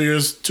who's 3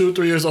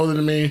 years older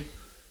than me.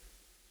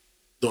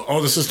 The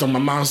older sister on my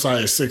mom's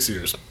side is 6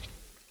 years.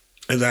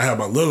 And then I have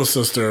my little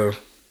sister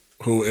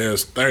who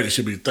is 30.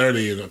 She'll be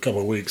 30 in a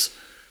couple of weeks.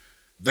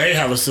 They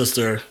have a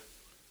sister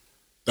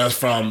that's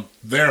from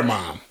their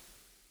mom.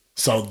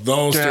 So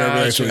those three are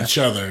related to Gotcha. each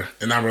other,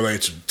 and I'm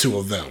related to two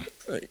of them.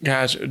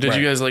 Gotcha. Did Right.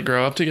 you guys like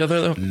grow up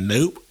together though?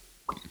 Nope.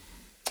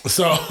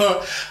 So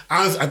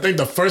I think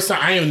the first time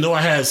I didn't even know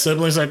I had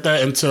siblings like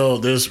that until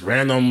this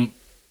random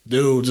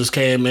dude just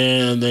came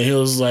in, and then he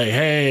was like,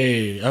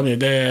 "Hey, I'm your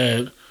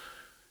dad."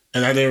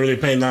 And I didn't really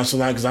pay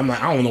nonchalant because I'm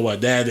like, I don't know what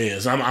dad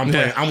is. I'm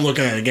playing, I'm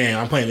looking at the game.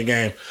 I'm playing the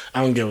game.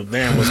 I don't give a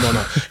damn what's going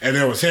on. And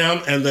there was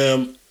him and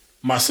then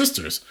my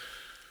sisters.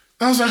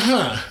 I was like,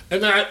 huh.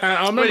 And then I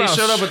remember Wait, he I was-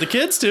 showed up with the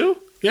kids too?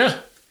 Yeah.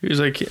 He was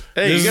like,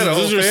 "Hey, you got a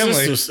whole these are family."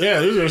 sisters. Yeah,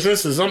 these are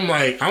sisters. I'm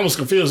like, I was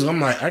confused.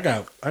 I'm like, I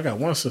got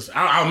one sister.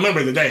 I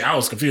remember the day I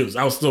was confused.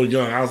 I was still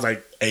young. I was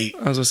like 8,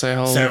 I was gonna say,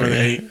 how old 7, were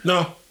you? 8.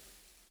 No.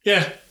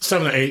 Yeah,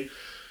 7 or 8.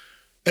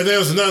 And then there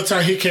was another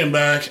time he came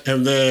back,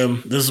 and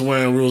then this is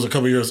when we was a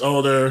couple years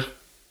older.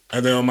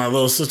 And then my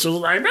little sister was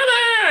like,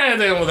 "Brother,"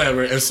 and then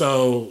whatever. And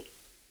so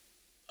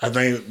I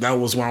think that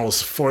was when I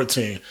was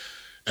 14.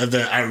 And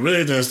then I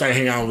really didn't start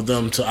hanging out with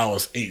them until I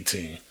was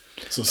 18.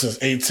 So since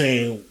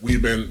 18,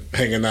 we've been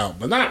hanging out.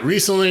 But not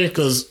recently,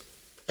 because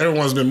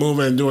everyone's been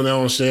moving and doing their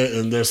own shit.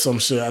 And there's some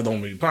shit I don't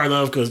be part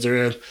of because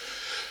they're in.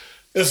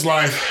 It's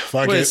life.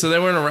 Fuck Wait, it. so they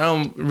weren't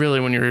around really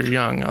when you were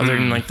young, other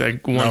than like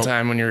that one Nope.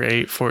 time when you were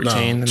 8, 14. No,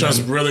 and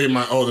just then, really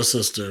my older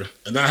sister.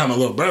 And then I have my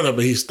little brother,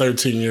 but he's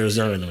 13 years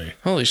younger than me.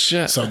 holy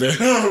shit. So they're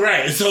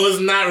right. So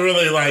it's not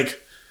really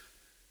like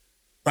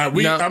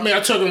we. No. I mean, I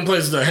took them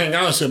places to hang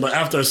out and shit, but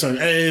after a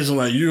certain age, and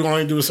like you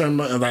only do a certain,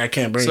 and like I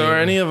can't bring. So you. are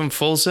any of them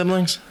full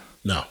siblings?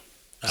 No.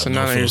 I have So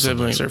no none of your full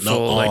siblings are No,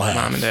 full, all like have.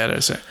 mom and dad, I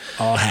say.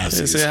 All have.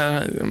 See,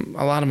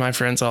 a lot of my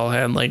friends all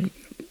had, like,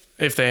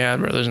 if they had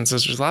brothers and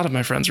sisters, a lot of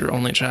my friends were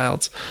only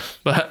childs.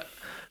 But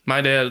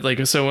my dad,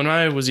 like, so when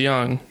I was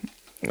young,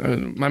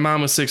 my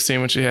mom was 16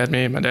 when she had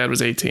me. My dad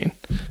was 18.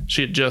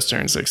 She had just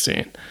turned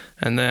 16.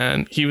 And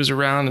then he was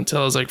around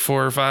until I was like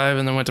 4 or 5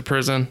 and then went to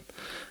prison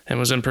and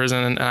was in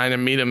prison. And I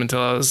didn't meet him until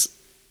I was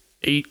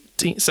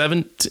 18,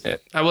 17.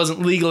 I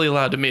wasn't legally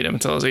allowed to meet him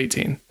until I was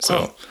 18.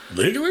 So,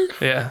 Legally?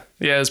 yeah,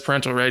 his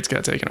parental rights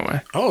got taken away.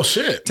 Oh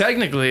shit.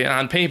 Technically,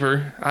 on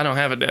paper, I don't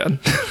have a dad.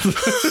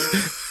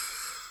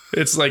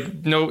 It's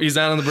like, no, he's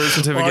not on the birth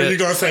certificate. Or are you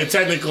gonna say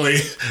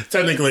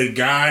technically,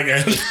 guy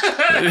and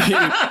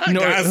No,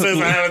 guy says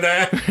I have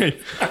that?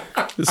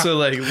 so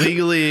like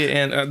legally,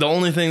 and the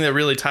only thing that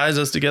really ties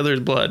us together is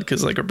blood,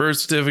 because like our birth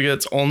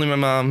certificate's only my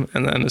mom,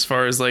 and then as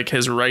far as like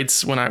his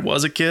rights when I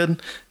was a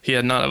kid, he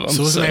had none of them.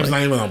 So his name's like,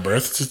 not even on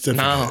birth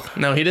certificate.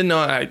 no, he didn't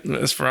know.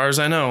 As far as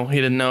I know, he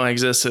didn't know I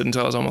existed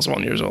until I was almost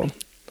 1 year old.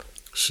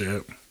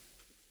 Shit.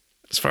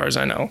 As far as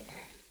I know,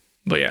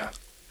 but yeah,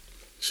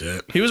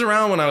 Shit. he was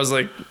around when I was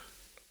like.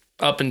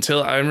 Up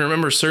until I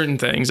remember certain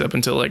things up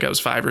until like I was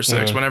 5 or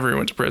 6 whenever he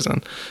went to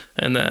prison,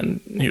 and then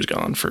he was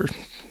gone for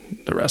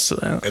the rest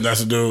of that. And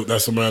that's the dude.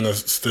 That's the man that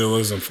still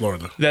is in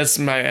Florida. That's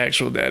my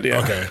actual dad,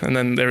 yeah. Okay. And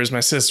then there was my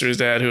sister's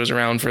dad who was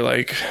around for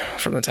like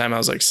from the time I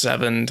was like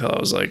 7 until I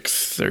was like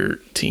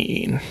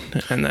 13,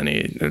 and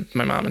then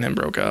my mom and him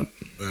broke up.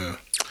 Yeah.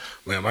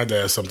 Man, my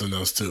dad's something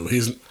else too.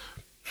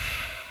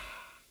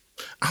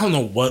 I don't know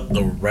what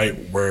the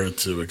right word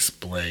to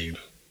explain.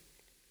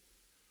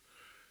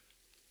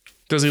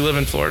 Does he live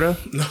in Florida?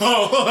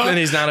 No. Then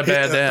he's not a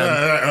bad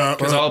dad,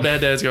 because all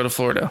bad dads go to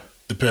Florida.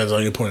 Depends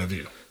on your point of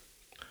view.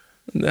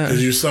 Yeah, 'Cause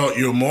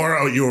you were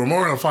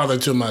more a father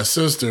to my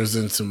sisters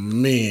than to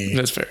me.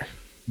 that's fair.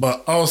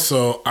 But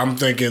also, I'm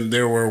thinking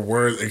there were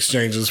word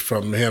exchanges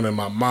from him and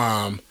my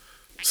mom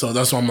So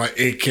that's why I'm like,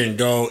 it can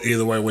go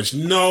either way, which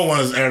no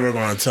one's ever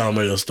going to tell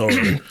me the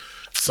story.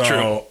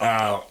 So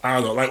I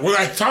don't know. Like when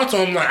I talk to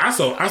him, like I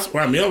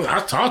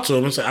talk to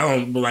him and say, I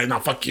don't be like, no,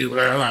 fuck you.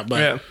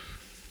 But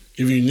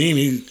if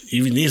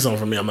you need something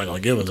from me, I'm not gonna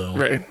give it to him.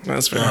 Right,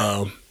 that's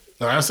fair.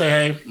 I say,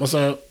 hey, what's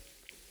up?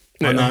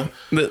 Why not?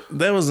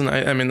 That was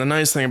nice. I mean, the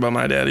nice thing about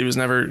my dad, he's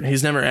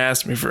never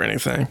asked me for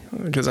anything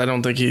because I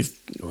don't think he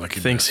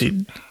thinks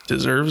he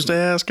deserves to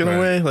ask in a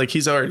way. Like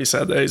he's already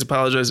said that. He's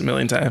apologized a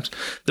million times.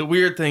 The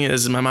weird thing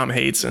is my mom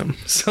hates him.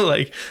 So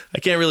like I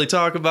can't really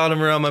talk about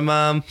him around my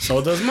mom.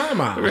 So does my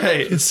mom.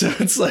 Right. So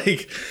it's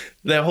like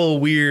that whole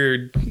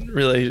weird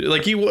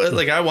relationship.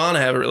 Like I want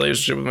to have a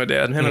relationship with my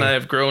dad. Him and I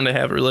have grown to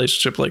have a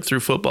relationship like through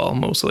football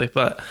mostly,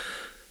 but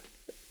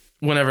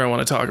whenever I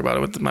want to talk about it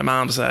with my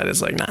mom's side,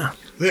 it's like, nah.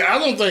 Yeah, I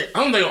don't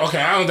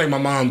think my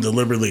mom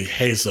deliberately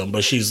hates him,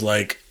 but she's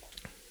like,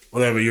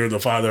 whatever, you're the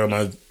father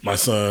of my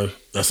son.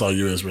 That's all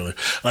you is, really.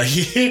 Like,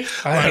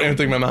 I don't even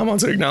think my mom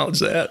wants to acknowledge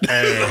that.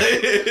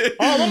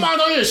 My mom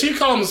don't either. She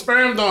called him a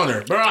sperm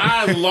donor. Bro,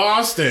 I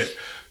lost it.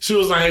 She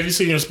was like, have you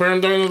seen your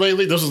sperm donor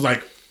lately? This was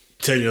like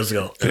 10 years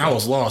ago. And I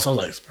was lost. I was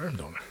like, sperm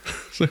donor?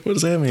 What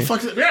does that mean?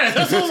 Yeah,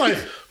 that's what I was like,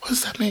 what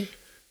does that mean?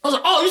 I was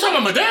like, oh, you talking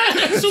about my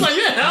dad? She was like,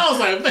 yeah. I was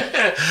like,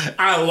 man,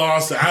 I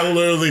lost it. I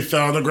literally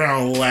fell on the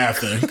ground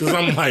laughing because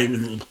I'm like,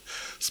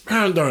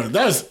 sperm donor,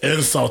 that's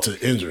insult to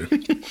injury.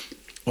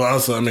 Well,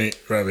 also, I mean,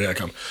 right, I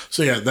come.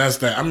 So yeah, that's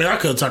that. I mean, I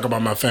could talk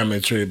about my family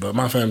tree, but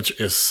my family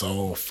tree is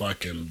so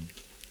fucking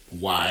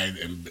wide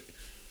and big.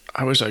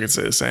 I wish I could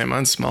say the same.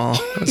 Mine's small.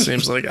 It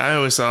seems like I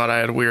always thought I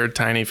had a weird,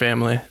 tiny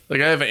family.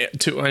 Like I have an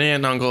aunt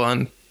and uncle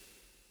on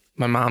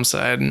my mom's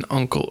side, and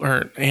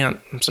aunt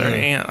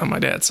on my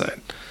dad's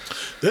side.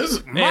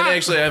 And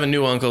actually, I have a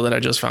new uncle that I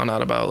just found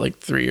out about like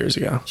 3 years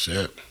ago.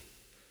 Shit.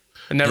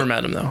 I never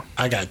met him though.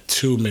 I got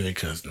too many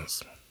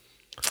cousins.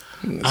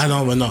 I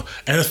don't even know.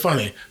 And it's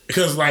funny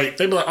because like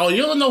they be like, oh,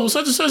 you don't know who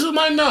such and such is? I'm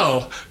like,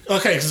 no.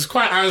 Okay, because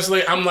quite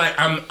honestly, I'm like,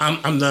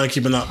 I'm done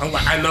keeping up. I'm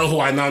like, I know who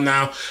I know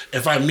now.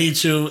 If I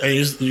meet you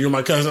and you're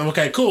my cousin,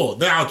 okay, cool.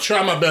 Then I'll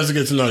try my best to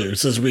get to know you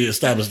since we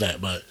established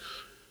that. But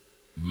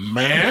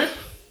man,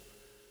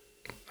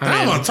 I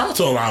don't want to talk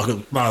to a lot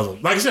of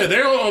them. Like I said,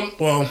 they're on.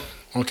 Well,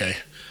 okay.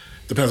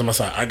 Depends on my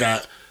side. I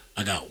got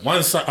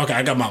one side. Okay,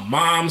 I got my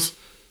mom's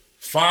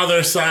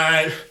father's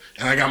side,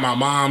 and I got my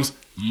mom's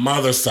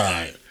mother's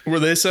side. Were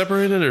they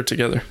separated or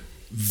together?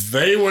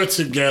 They were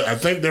together. I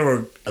think they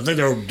were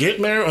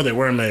getting married or they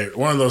weren't married.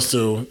 One of those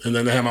two. And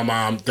then they had my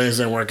mom. Things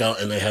didn't work out,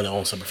 and they had their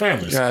own separate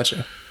families.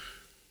 Gotcha.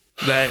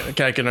 That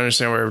I can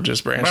understand where it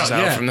just branches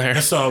out from there.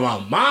 And so my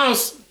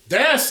mom's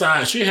dad's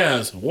side, she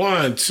has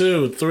 1,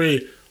 2,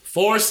 3,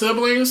 4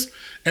 siblings,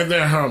 and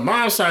then her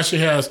mom's side, she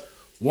has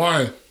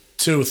 1,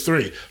 2,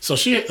 3. So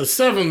she had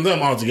 7 of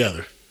them all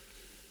together.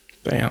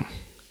 Damn.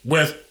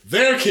 With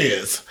their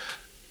kids.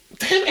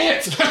 Damn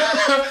it.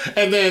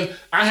 And then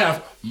I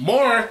have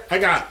more. I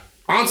got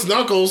aunts and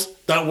uncles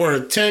that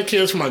were 10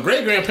 kids from my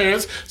great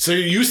grandparents. So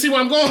you see where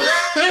I'm going?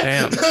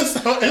 Damn.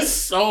 So it's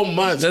so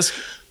much. That's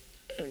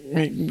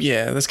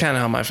kind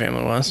of how my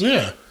family was.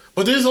 Yeah.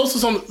 But there's also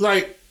some,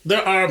 like,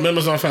 there are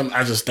members of my family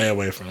I just stay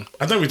away from.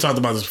 I think we talked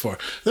about this before.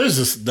 There's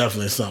just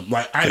definitely something.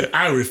 Like,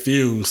 I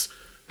refuse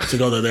to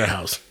go to their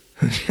house.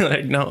 You're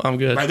like, no, I'm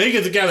good. Like, they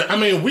get together. I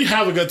mean, we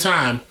have a good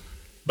time.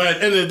 But at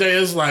the end of the day,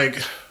 it's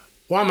like,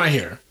 why am I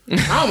here? I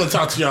don't want to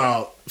talk to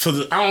y'all for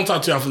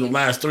the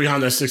last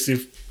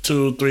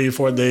 362, 3,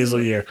 4 days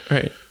a year.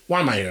 Right. Why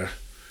am I here?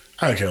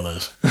 I don't care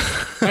less.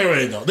 I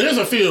really don't. There's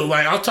a few,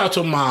 like, I'll talk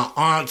to my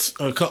aunts,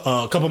 a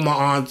couple of my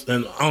aunts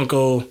and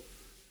uncle, a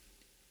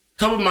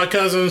couple of my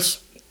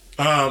cousins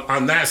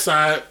on that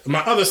side. My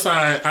other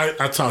side,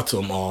 I talk to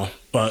them all.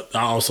 But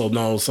I also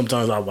know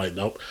sometimes I'm like,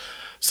 nope,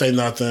 say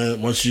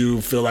nothing. Once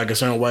you feel like a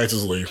certain way,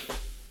 just leave.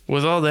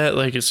 With all that,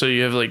 like, so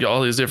you have like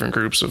all these different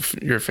groups of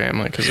your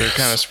family because they're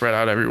kind of spread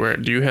out everywhere.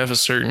 Do you have a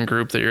certain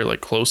group that you're like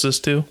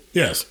closest to?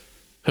 Yes.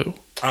 Who?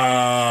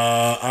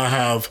 I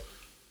have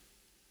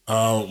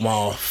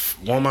one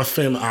of my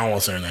family. I don't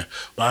want to say her name,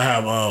 but I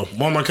have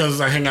one of my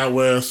cousins I hang out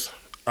with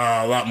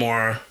a lot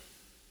more.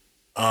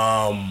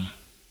 I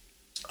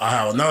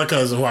have another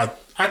cousin who I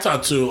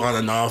talk to on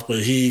and off,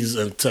 but he's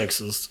in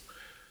Texas.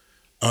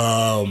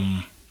 Talk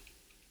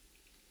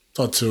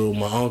to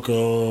my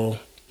uncle.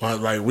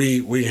 Like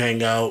we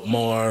hang out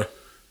more.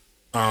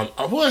 I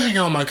would hang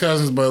out with my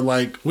cousins, but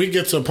like we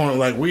get to a point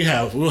like we'll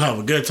have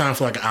a good time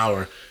for like an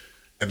hour,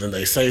 and then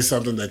they say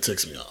something that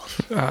ticks me off.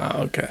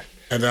 Okay.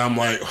 And then I'm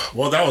like,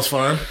 well, that was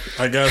fun.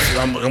 I guess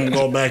I'm gonna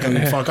go back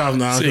and fuck off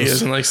now. See you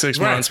in like 6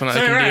 months when I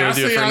can deal with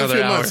you for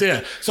another hour. Months,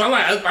 yeah. So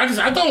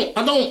I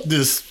don't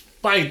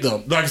despite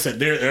them. Like I said,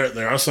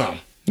 there are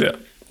some. Yeah.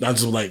 Not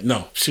just like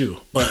no, shoot.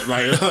 But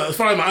like as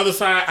far as my other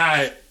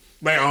side,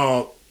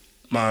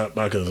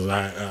 my cousins,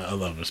 I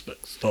love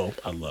respect. So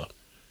I love.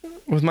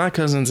 With my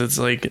cousins, it's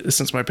like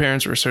since my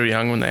parents were so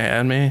young when they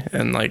had me,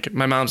 and like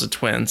my mom's a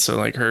twin, so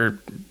like her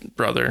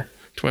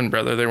twin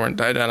brother, they weren't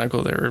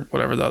identical. They were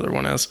whatever the other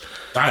one is.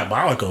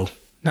 Diabolical.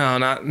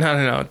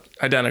 No.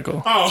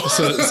 Identical. Oh.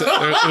 So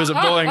it was a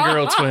boy and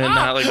girl twin,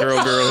 not like girl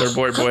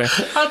or boy. I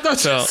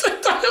thought you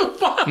said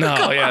diabolical.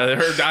 No, yeah,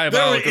 her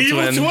diabolical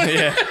twin.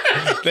 Yeah,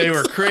 they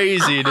were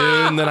crazy, dude.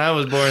 And then I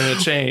was born and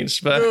it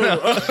changed. But no.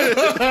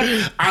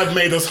 I've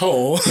made us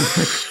whole.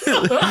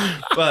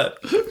 But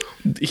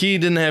he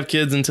didn't have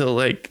kids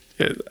until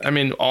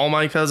all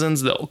my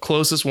cousins, the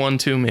closest one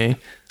to me,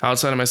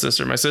 outside of my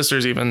sister. My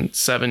sister's even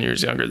 7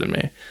 years younger than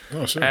me.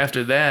 Oh, sure.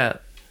 After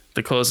that,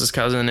 the closest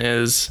cousin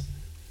is,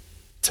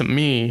 to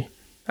me,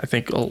 I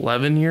think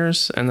 11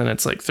 years, and then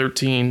it's like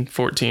 13,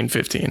 14,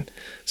 15.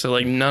 So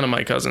like none of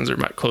my cousins are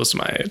close to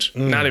my age.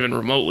 Not even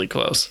remotely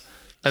close.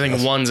 I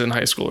think one's in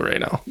high school right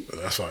now.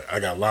 That's why I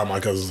got a lot of my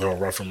cousins that are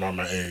roughly around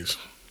my age.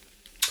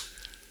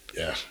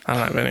 Yeah. I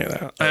don't have any of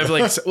that. I have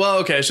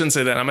I shouldn't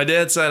say that. On my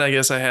dad's side, I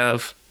guess I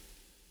have,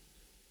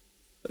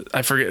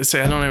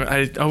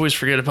 I always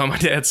forget about my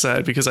dad's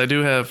side because I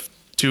do have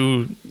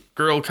 2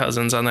 girl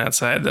cousins on that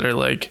side that are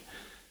like,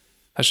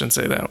 I shouldn't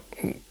say that.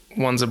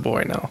 One's a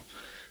boy now.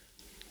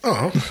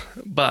 Oh.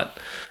 But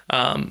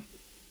the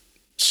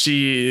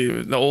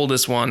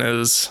oldest one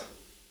is,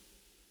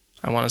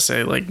 I want to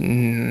say like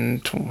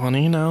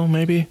 20 now,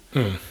 maybe.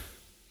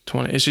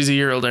 20. She's a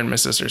year older than my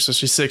sister, so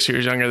she's 6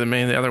 years younger than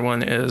me. The other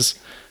one is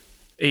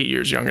 8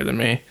 years younger than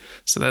me,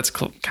 so that's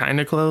kind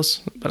of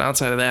close. But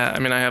outside of that, I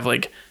mean, I have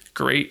like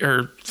great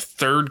or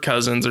third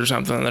cousins or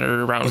something that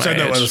are around my age. I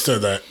never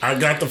understood that. I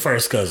got the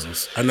first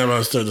cousins. I never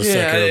understood the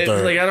second or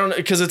third. Like I don't,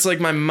 because it's like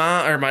my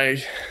mom or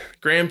my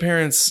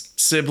grandparents'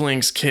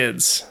 siblings'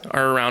 kids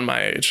are around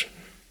my age.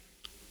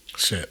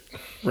 Shit.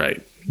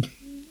 Right.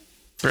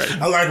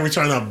 I like we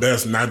trying our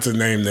best not to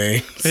name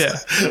names. Yeah.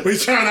 We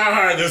trying our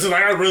hardest.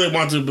 Like, I really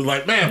want to be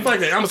like, man, fuck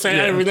it. I'm going to say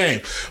every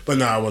name. But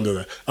no, I won't do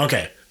that.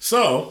 Okay.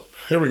 So,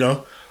 here we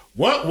go.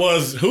 What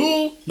was,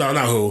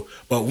 not who,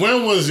 but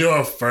when was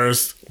your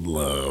first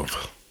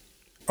love?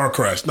 Or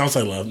crush? Don't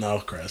say love. No,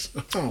 crush.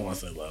 I don't want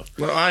to say love.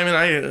 Well, I mean,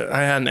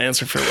 I had an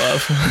answer for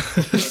love.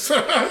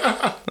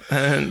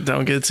 And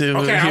don't get too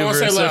okay, I won't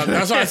say hubris. love.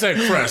 That's why I said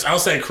crush. I'll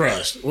say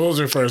crush. What was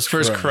your first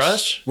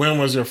crush? When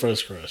was your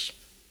first crush?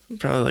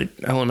 Probably like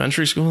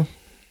elementary school.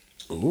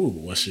 Ooh,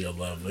 was she a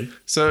lovely?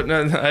 So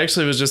no, I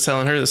actually was just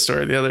telling her the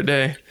story the other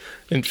day.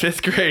 In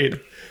 5th grade,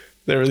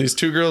 there were these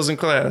 2 girls in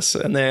class,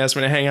 and they asked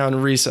me to hang out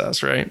in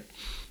recess, right?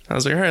 I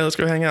was like, all right, let's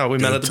go hang out. We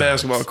met at the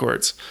basketball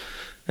courts.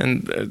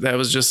 And that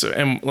was just,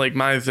 and like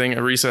my thing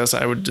at recess,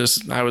 I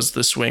was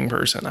the swing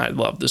person. I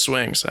loved the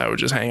swings. I would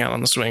just hang out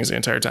on the swings the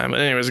entire time. But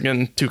anyways,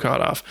 again, too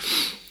caught off.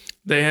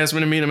 They asked me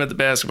to meet them at the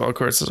basketball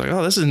courts. I was like,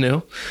 oh, this is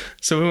new.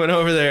 So we went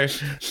over there.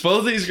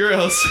 Both these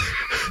girls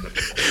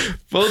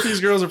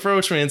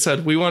approached me and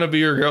said, we want to be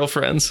your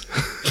girlfriends.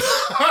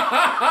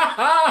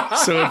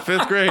 So in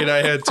 5th grade,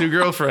 I had 2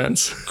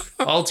 girlfriends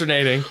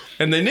alternating.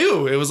 And they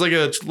knew it was like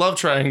a love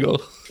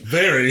triangle.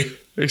 Very.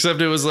 Except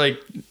it was like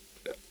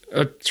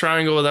a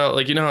triangle without,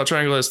 like, you know how a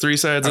triangle has 3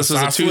 sides? This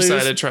was a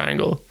 2-sided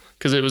triangle.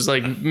 Because it was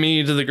like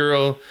me to the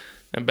girl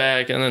and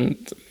back, and then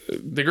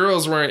the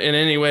girls weren't in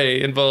any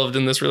way involved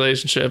in this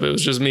relationship. It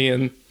was just me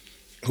and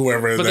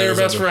whoever. But they were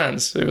best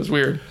friends. It was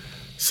weird.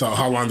 So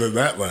how long did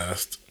that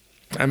last?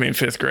 I mean,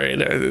 5th grade.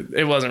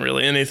 It wasn't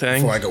really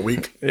anything. For like a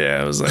week?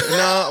 Yeah, it was like,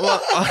 no,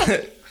 well,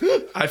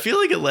 I feel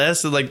like it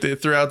lasted like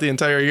throughout the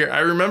entire year. I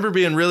remember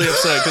being really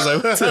upset because I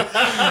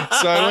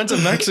went to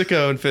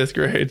Mexico in 5th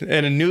grade,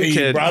 and a new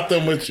kid. You brought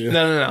them with you?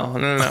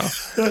 No.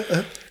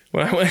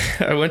 When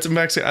I went to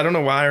Mexico, I don't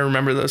know why I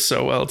remember this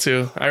so well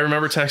too. I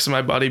remember texting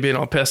my buddy being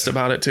all pissed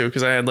about it too,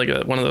 because I had like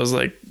one of those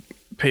like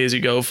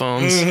pay-as-you-go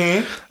phones.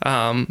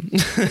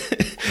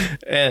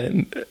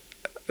 And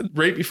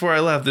right before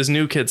I left, this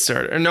new kid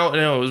started. Or no,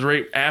 it was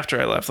right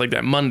after I left, like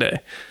that Monday.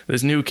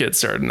 This new kid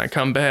started, and I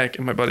come back,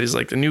 and my buddy's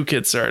like, the new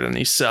kid started, and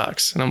he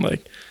sucks. And I'm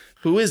like,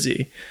 who is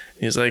he?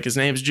 He's like, his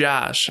name's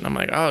Josh. And I'm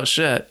like, oh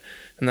shit.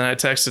 And then I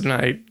texted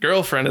my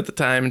girlfriend at the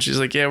time, and she's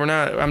like, yeah,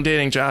 I'm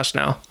dating Josh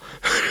now.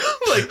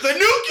 I'm like, the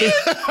new kid?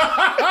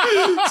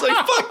 It's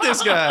like, fuck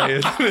this guy.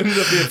 And ended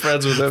up being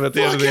friends with him at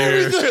the end of the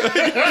year.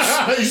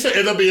 You said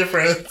end up being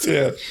friends?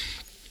 Yeah.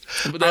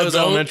 But that was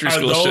elementary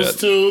school shit. Are those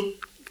 2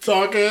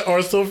 talking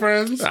or still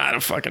friends? I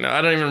don't fucking know.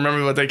 I don't even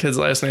remember what that kid's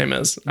last name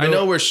is. No. I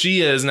know where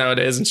she is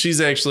nowadays, and she's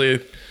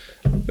actually...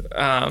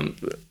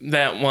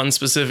 that one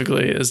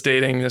specifically is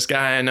dating this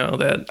guy I know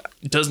that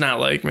does not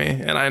like me,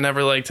 and I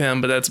never liked him,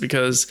 but that's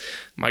because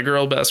my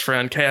girl best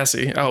friend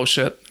Cassie. Oh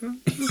shit. We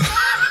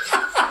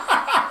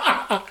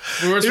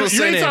weren't supposed to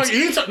say names.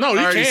 You can't,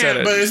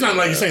 but it's not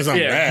like you're saying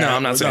something bad. No,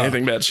 I'm not saying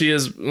anything bad. She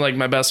is like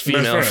my best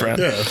female friend.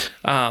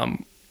 Yeah.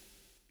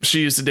 She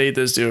used to date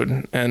this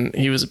dude, and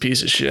he was a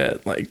piece of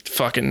shit, like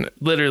fucking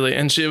literally.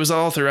 And it was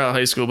all throughout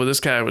high school, but this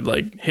guy would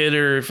like hit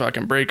her,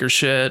 fucking break her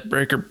shit,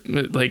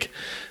 like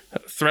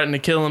threaten to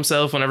kill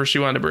himself whenever she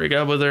wanted to break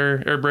up with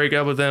her or break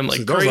up with him,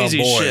 like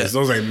crazy shit.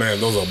 Those ain't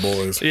men, those are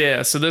boys.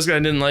 Yeah, so this guy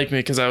didn't like me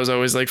because I was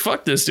always like,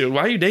 fuck this dude,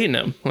 why are you dating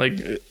him? Like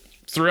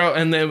throughout,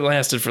 and they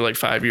lasted for like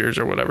 5 years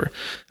or whatever.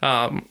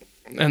 And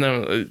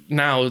then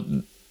now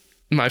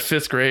my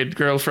 5th grade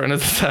girlfriend at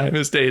the time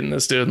is dating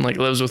this dude and like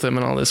lives with him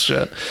and all this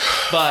shit.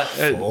 But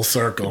full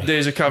circle.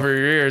 Days of Cover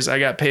Your Ears, I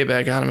got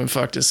payback on him and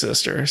fucked his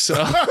sister. So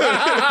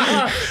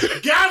got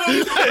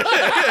him.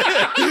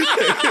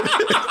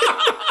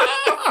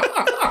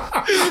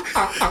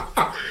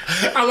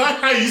 I like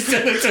how you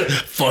said it too.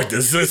 Fuck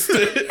the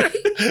sister.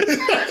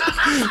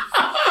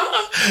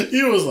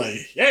 You was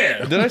like,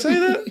 yeah. Did I say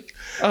that?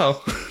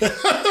 Oh.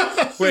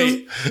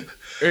 Wait.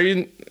 Are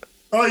you...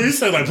 Oh, you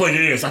said like plug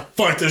your ears. I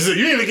fucked this. You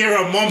didn't even give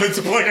her a moment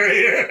to plug her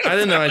ear. I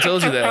didn't know I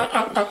told you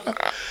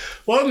that.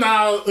 Well,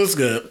 now it's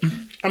good.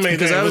 I mean,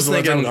 because I was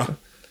thinking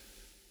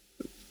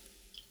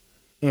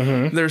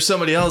Mm-hmm. there's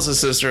somebody else's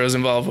sister I was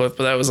involved with,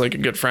 but that was like a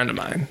good friend of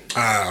mine.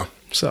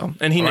 So,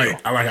 and he knew.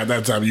 I like at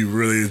that time you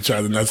really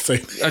tried to not say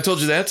that. I told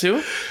you that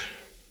too?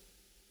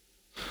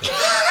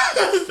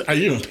 Are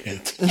you even paying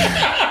attention?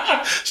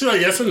 She's like,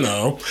 yes and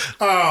no.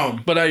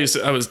 But I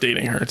was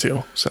dating her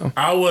too, so.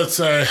 I would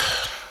say...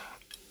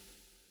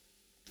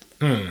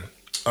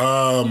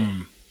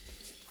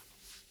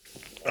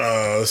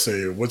 let's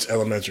see. Which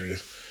elementary?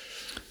 Is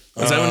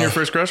that when your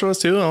first crush was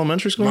too?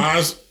 Elementary school?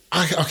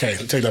 Okay,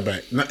 take that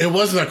back. No, it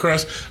wasn't a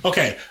crush.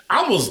 Okay,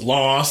 I was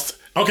lost.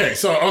 Okay,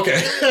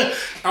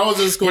 I was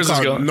in a school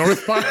called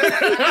North Park.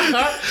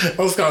 It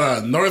was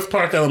called North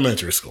Park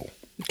Elementary School.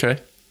 Okay.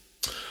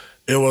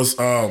 It was,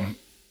 and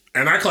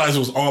our class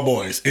was all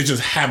boys. It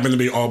just happened to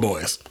be all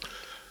boys.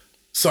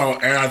 So,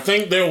 and I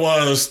think there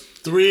was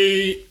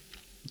three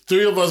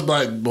of us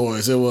black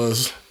boys. It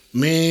was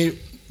me,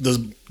 this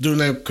dude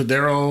named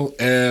Cordero,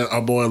 and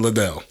our boy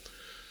Liddell.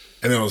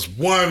 And there was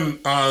one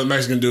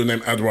Mexican dude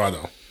named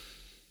Eduardo.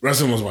 The rest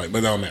of them was white, but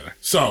it don't matter.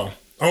 So,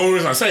 the only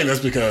reason I'm saying this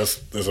is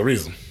because there's a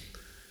reason.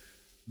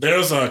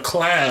 There's a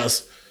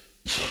class,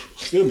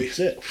 excuse me,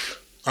 shit.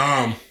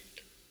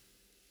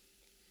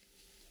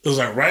 It was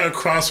like right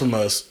across from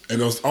us,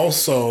 and it was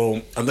also,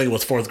 I think it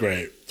was 4th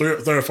grade,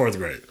 third or 4th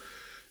grade.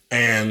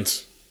 And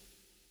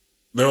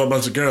there were a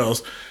bunch of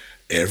girls.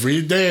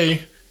 Every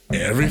day,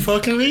 every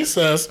fucking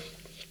recess,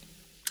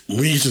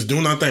 we just do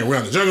nothing. We're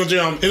on the jungle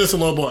gym,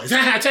 innocent little boys.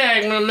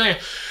 Tag, man.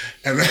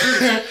 And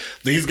then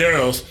these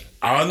girls,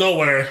 out of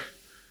nowhere,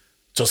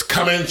 just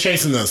come in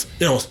chasing us.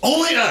 It was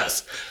only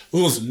us.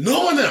 It was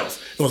no one else.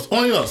 It was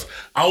only us.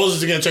 I was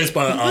just getting chased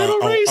by a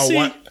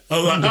what?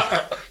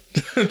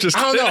 Just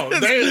I don't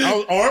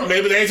know. Or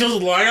maybe they just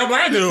like a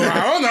black dude.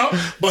 I don't know.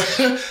 But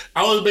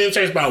I was being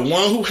chased by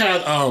one who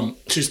had,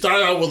 she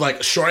started out with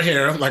like short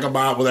hair, like a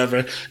bob,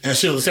 whatever. And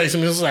she was chasing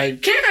me. It was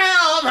like, get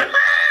out. I'm like,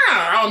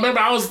 I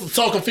remember I was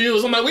so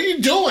confused. I'm like, what are you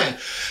doing?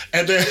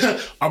 And then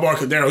our boy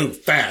Cordero, he was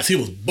fast. He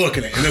was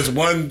booking it. And this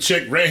one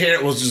chick, red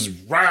hair, was just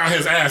right on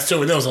his ass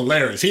too. And it was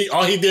hilarious.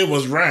 All he did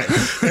was run.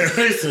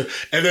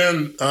 And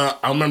then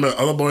I remember the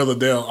other boy,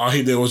 Liddell, all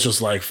he did was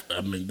just like,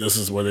 I mean, this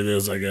is what it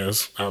is, I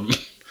guess.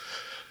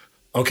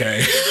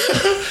 Okay.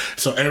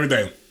 So every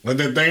day. When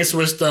the thing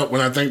switched up,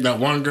 when I think that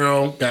one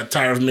girl got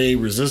tired of me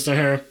resisting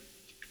her,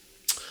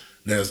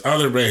 there's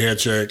other redhead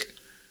chick.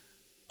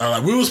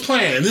 We was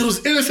playing, and it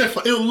was innocent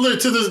fun. It was literally,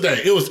 to this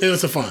day, it was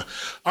innocent fun.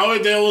 All we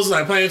did was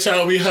like playing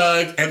child, we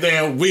hugged, and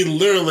then we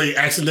literally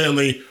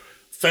accidentally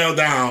fell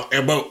down,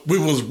 but we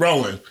was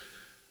rolling.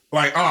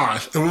 Like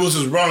and we was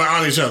just rolling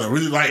on each other.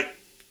 Really like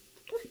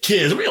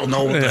kids, we don't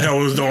know what the hell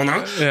was going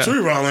on. Yeah. So we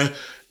rolling.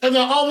 And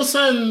then all of a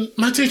sudden,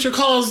 my teacher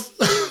calls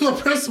the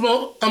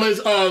principal. My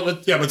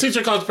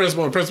teacher calls the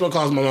principal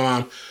calls my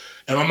mom.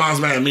 And my mom's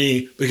mad at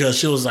me because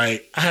she was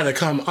like, I had to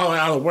come all the way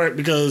out of work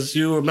because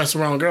you were messing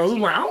around with girls. I'm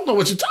like, I don't know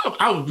what you're talking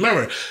about. I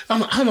remember. I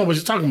don't know what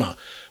you're talking about.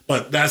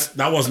 But that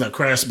wasn't a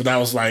crush, but that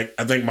was like,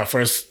 I think my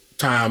first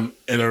time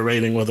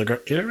interacting with a girl.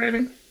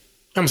 Interacting?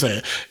 I'm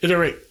saying.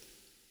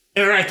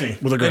 Interacting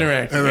with a girl.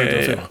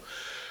 Yeah.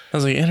 I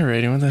was like,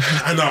 iterating with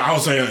that. I know. I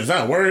was saying, is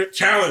that a word?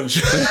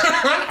 Challenge.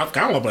 I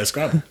kind of want to play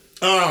Scrabble.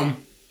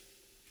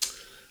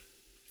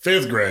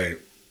 5th grade.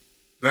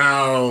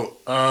 Now,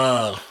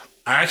 I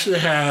actually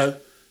had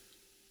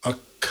a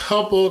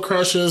couple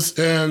crushes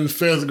in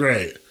 5th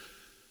grade.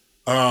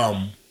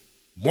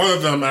 One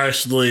of them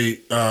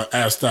actually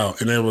asked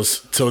out, and it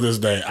was, till this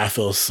day, I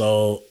feel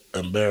so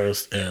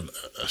embarrassed and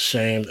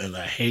ashamed, and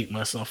I hate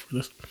myself for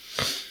this.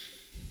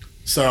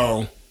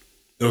 So,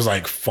 it was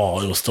like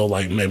fall. It was still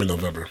like maybe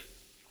November.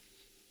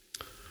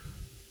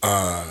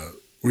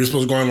 We were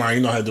supposed to go online,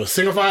 you know how to do a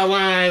single file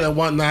line and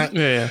whatnot.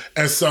 Yeah.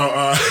 And so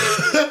I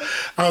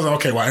was like,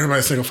 okay, well,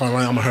 everybody's single file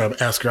line. I'm going to hurry up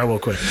and ask her out real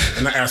quick.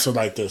 And I asked her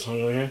like this.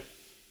 I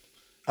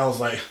was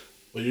like,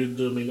 will you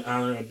do me the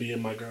honor of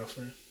being my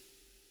girlfriend?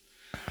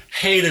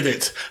 Hated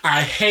it.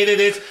 I hated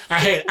it.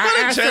 I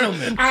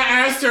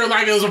asked her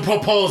like it was a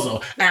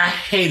proposal. And I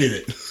hated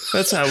it.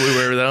 That's how we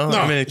were, though. No,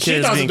 I mean,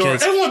 kids being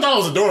kids. Everyone thought it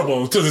was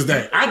adorable to this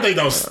day. I think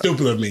that was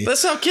stupid of me.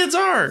 That's how kids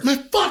are.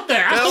 Man, fuck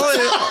that.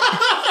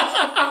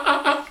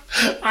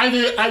 I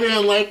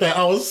didn't like that.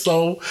 I was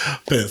so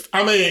pissed.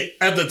 I mean,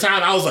 at the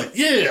time, I was like,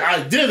 yeah,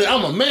 I did it.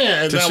 I'm a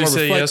man. And did she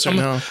say yes or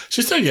no?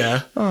 She said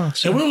yeah. Oh,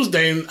 sure. And we was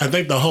dating, I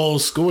think, the whole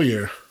school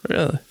year.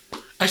 Really?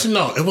 Actually,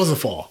 no, it wasn't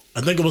fall.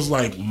 I think it was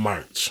like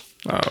March.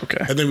 Oh,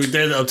 okay. And then we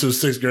dated up to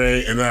 6th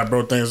grade, and then I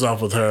broke things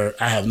off with her.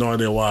 I have no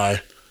idea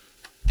why.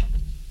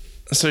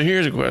 So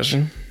here's a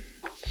question.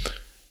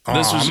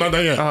 I'm not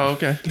done yet. Oh,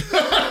 okay.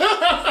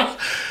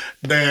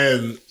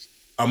 Then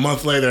a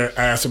month later,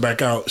 I asked her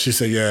back out. She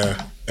said,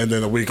 yeah. And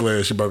then a week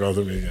later, she broke off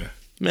with me again.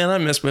 Man, I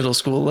miss middle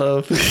school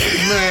love. Man.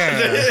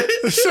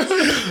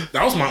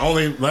 That was my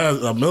only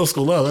middle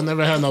school love. I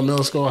never had no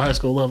middle school or high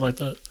school love like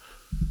that.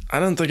 I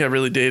don't think I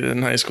really dated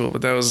in high school,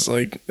 but that was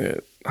like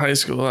high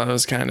school. I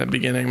was kind of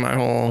beginning my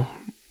whole.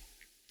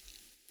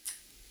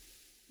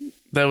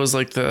 That was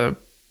like the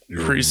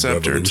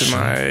preceptor to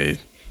my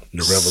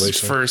Your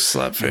revelation. First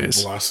slut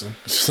phase. Blossom.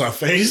 Slut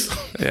phase?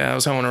 Yeah, I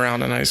was hoeing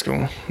around in high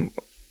school.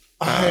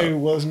 I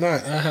was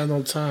not. I had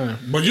no time.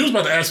 But you was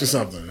about to ask me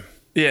something.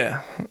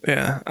 Yeah.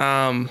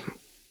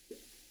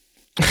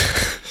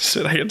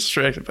 Shit, I get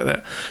distracted by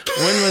that.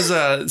 When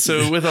was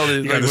so with all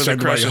the like with the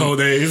crushing whole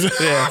days?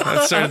 Yeah,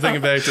 I started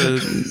thinking back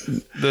to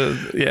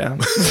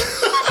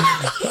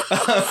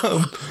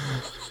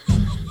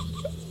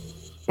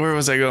where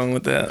was I going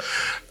with that?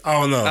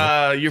 Oh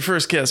no. Your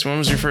first kiss. When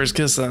was your first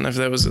kiss then? If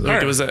that was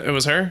like, it was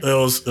her?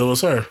 It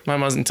was her.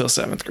 Mine wasn't until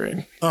 7th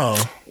grade. Oh.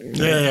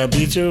 Yeah, I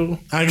beat you.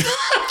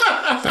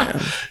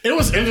 It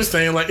was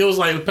interesting. Like it was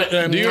like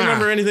do you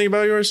remember anything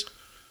about yours?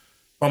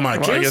 Oh my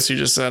kiss? I guess you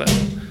just said it.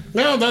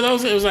 No,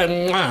 it was like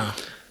wow.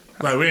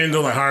 Like we didn't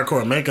do like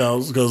hardcore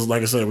makeouts because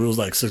like I said, we was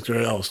like 6th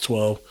grade, I was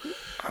 12.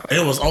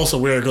 It was also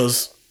weird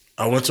because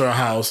I went to her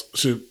house.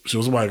 She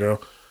was a white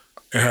girl.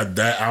 And her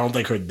dad, I don't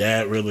think her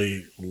dad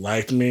really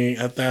liked me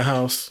at that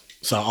house.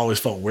 So I always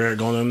felt weird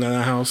going in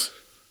that house.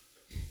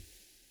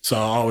 So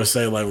I always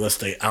say, like, let's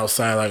stay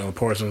outside, like on the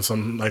porch or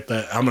something like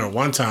that. I remember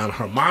one time,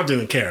 her mom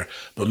didn't care,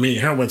 but me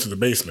and her went to the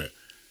basement.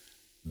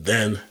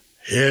 Then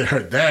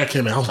her dad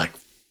came in. I was like,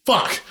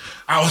 fuck.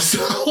 I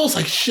was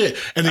like, shit.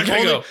 And I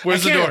can't go.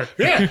 Where's the door?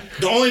 Yeah.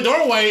 The only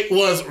doorway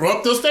was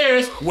up the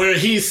stairs where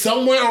he's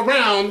somewhere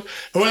around.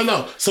 Well,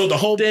 no. So the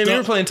whole... Damn, you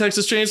were playing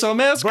Texas Chainsaw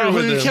Massacre Bro,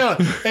 with who you him. killing?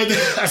 And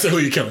then, I said, who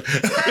you killing?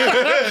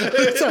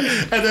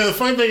 And then the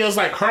funny thing is,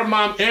 like, her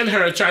mom and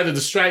her tried to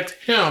distract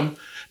him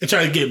and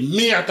try to get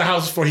me out the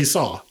house before he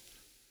saw.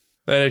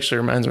 That actually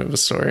reminds me of a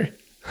story.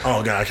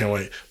 Oh, God, I can't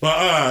wait.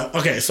 But,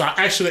 okay, so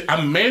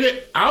I made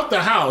it out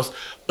the house,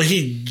 but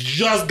he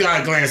just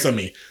got a glance at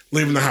me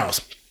leaving the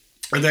house.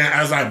 And then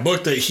as I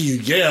booked it, he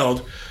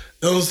yelled.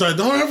 It was like,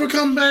 don't ever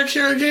come back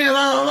here again.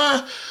 Blah,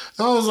 blah.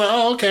 I was like,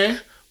 oh, okay.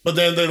 But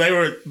then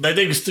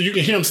you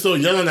can hear him still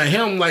yelling at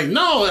him like,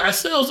 no, I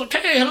said it was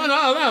okay. Blah,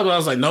 blah, blah. But I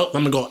was like, nope,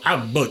 let me go. I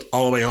booked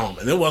all the way home.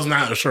 And it was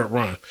not a short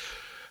run.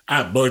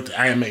 I booked.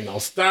 I didn't make no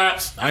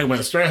stops. I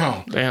went straight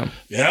home. Damn.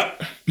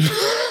 Yep.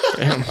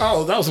 Damn.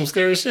 Oh, that was some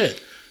scary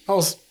shit. I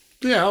was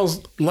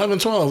 11,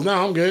 12.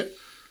 Now I'm good.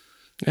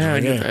 Yeah,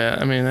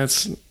 I mean,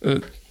 that's...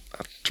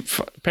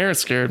 parents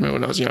scared me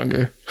when I was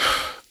younger.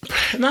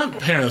 Not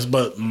parents,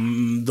 but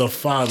the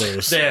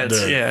fathers.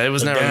 Dads. It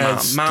was never mom.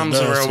 Moms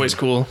were always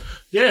cool.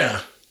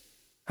 Yeah.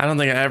 I don't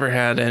think I ever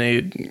had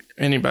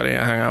anybody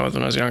I hung out with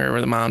when I was younger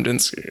where the mom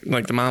didn't...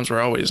 Like, the moms were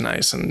always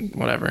nice and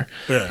whatever.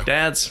 Yeah.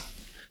 Dads...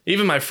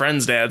 Even my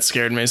friends' dads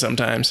scared me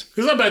sometimes.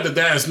 Because I bet the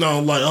dads know,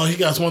 like, oh, he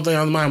got one thing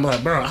on the mind. I'm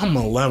like, bro, I'm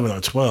 11 or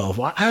 12.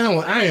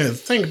 I didn't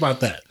think about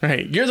that.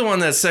 Right. You're the one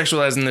that's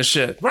sexualizing this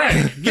shit.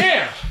 Right.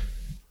 Yeah.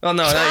 Oh,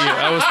 no, not you.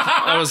 I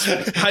was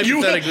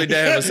hypothetically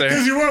dad was there.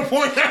 Because you were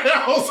pointing at it.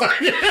 I was like,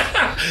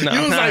 yeah. No,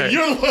 you was like, right.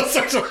 you're the one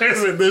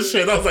sexualizing this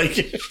shit. I was like,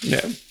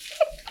 yeah.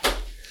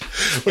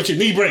 With your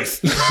knee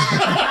brace.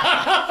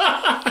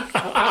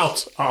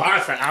 Ouch. Oh,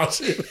 I said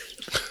ouch.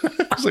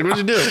 I was like, what'd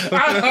you do?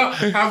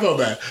 I feel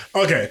bad.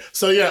 Okay,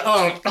 so yeah.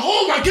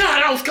 Oh my God,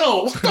 that was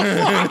cold.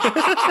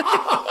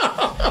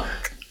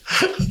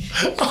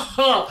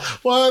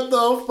 What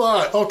the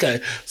fuck?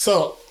 Okay,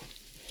 so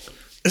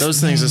those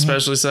things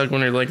especially suck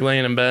when you're like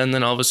laying in bed and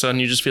then all of a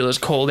sudden you just feel this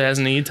cold ass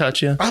knee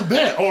touch you. I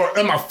bet, or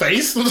in my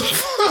face.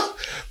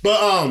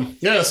 But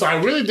yeah. So I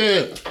really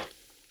did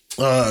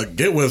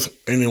get with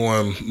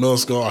anyone middle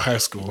school or high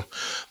school.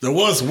 There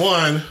was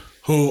one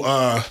who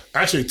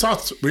actually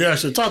talked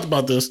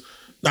about this,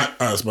 not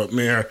us, but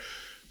me and her.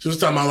 She was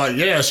talking about like,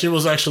 yeah, she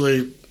was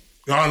actually,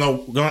 I don't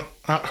know, going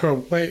out her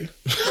way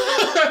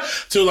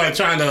to like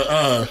trying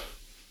to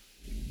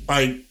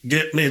like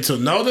get me to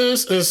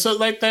notice and stuff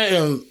like that.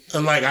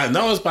 And like I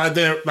noticed, but I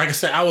didn't, like I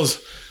said, I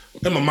was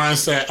in my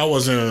mindset, I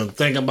wasn't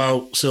thinking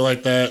about shit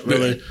like that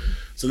really. Yeah.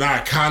 So now I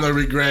kind of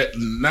regret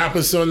not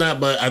pursuing that,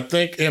 but I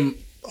think in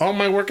all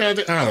my work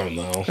ethic, I don't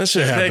know. That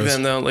shit back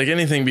then though, like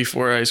anything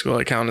before high school,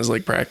 I count as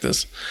like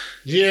practice.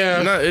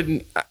 Yeah.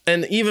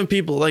 And even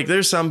people, like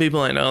there's some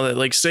people I know that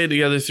like stayed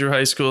together through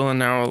high school and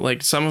now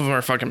like some of them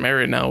are fucking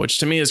married now, which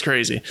to me is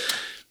crazy.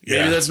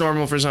 Yeah. Maybe that's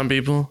normal for some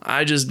people.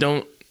 I just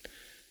don't.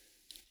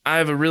 I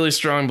have a really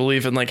strong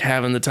belief in like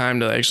having the time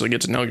to actually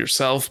get to know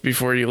yourself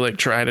before you like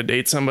try to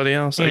date somebody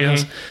else, I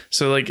guess.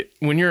 So like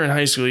when you're in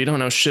high school, you don't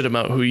know shit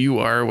about who you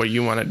are, what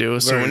you want to do.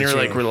 So when you're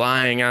like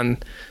relying on,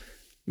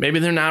 maybe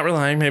they're not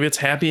relying, maybe it's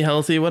happy,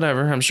 healthy,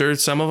 whatever. I'm sure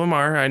some of them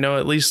are. I know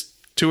at least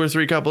 2 or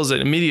 3 couples that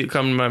immediately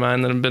come to my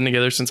mind that have been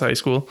together since high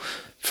school.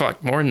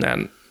 Fuck, more than that.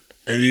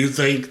 And you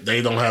think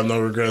they don't have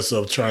no regrets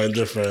of trying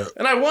different...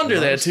 And I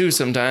wonder that, too,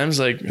 sometimes.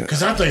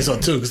 Because I think so,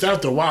 too. Because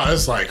after a while,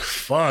 it's like,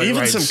 fuck. Even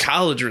like, some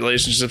college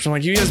relationships. I'm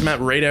like, you guys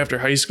met right after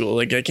high school.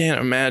 Like, I can't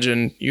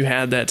imagine you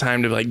had that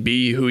time to, like,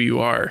 be who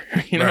you are.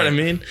 You know what I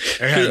mean?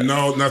 They had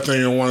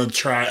nothing and want to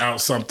try out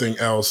something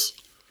else.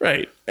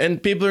 Right.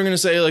 And people are going to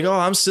say, like, oh,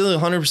 I'm still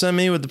 100%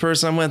 me with the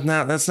person I'm with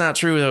now. That's not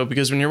true, though,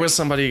 because when you're with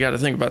somebody, you got to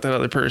think about that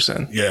other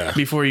person. Yeah.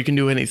 Before you can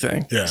do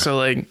anything. Yeah. So,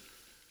 like...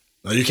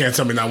 No, you can't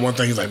tell me not one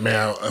thing. He's like,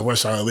 man, I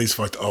wish I at least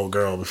fucked the old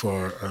girl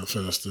before I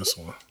finished this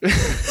one.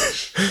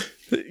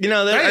 You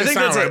know, I think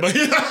that's right, but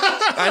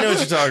I know what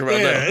you're talking about.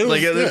 Yeah, though.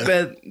 was,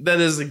 That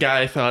is the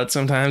guy thought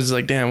sometimes. It's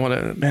like, damn,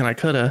 I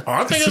could have. Oh,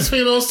 I think it's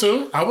females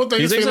too. I would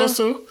think it's females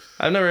too.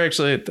 I've never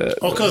actually hit that.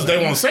 Oh, because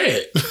they won't say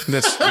it.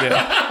 That's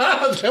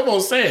they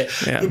won't say it.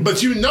 Yeah.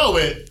 But you know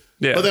it.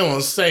 Yeah. But they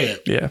won't say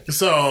it. Yeah.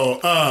 So,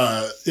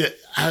 I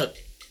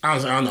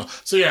don't know.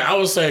 So yeah, I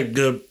would say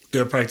good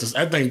practice.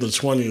 I think the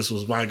 20s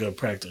was my good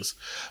practice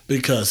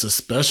because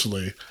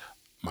especially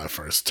my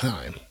first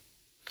time.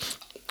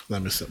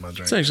 Let me sip my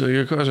drink. That's actually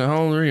a good question.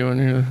 How old were you when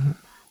you?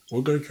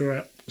 We'll go to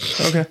that.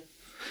 Okay.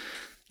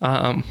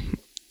 About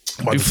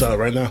to tell it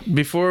right now.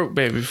 Before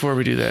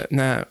we do that,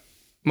 nah.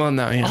 Well,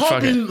 no, yeah, I fuck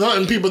hope it. you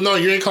letting people know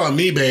you ain't calling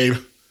me babe.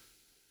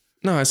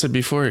 No, I said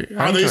before.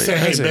 I didn't say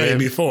hey babe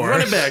before.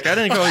 Run it back. I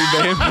didn't call you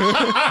babe.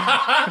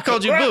 I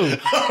called you boo. Run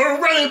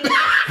it back.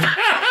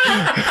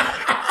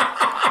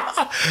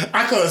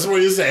 I could have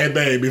sworn you said hey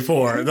babe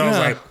before. And I was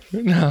like,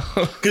 no.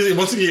 Because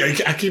once again,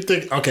 I keep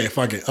thinking, okay,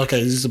 fuck it.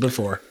 Okay, this is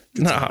before.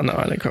 No,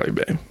 I didn't call you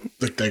babe.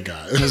 Thank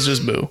God. It's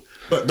just boo.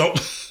 But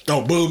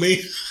don't boo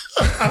me.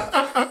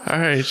 All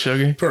right,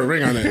 Sugar. Put a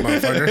ring on it,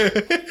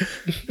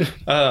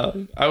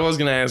 motherfucker. I was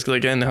gonna ask,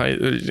 like,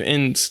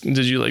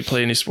 did you like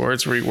play any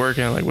sports? Were you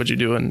working? Like, what'd you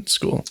do in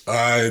school?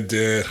 I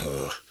did.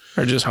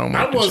 Or just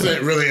homework? I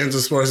wasn't really into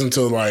sports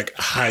until like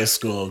high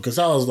school because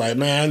I was like,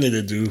 man, I need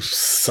to do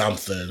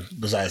something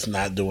besides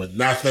not doing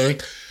nothing.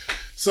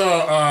 So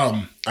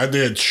I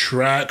did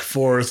track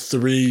for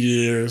 3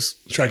 years,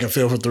 track and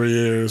field for 3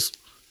 years.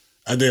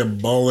 I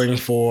did bowling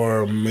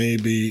for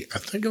maybe, I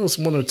think it was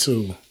 1 or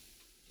 2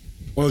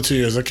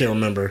 years. I can't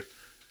remember.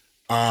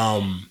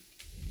 I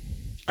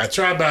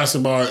tried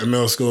basketball in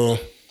middle school.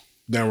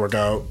 Didn't work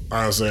out.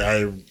 Honestly,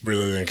 I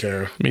really didn't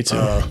care. Me too.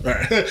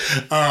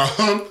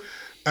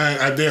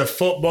 And I did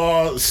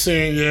football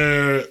senior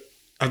year.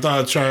 I thought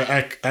I'd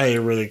try. I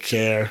didn't really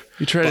care.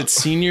 You tried it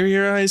senior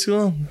year of high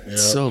school? Yeah.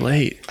 It's so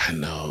late. I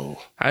know.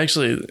 I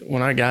actually,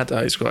 when I got to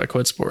high school, I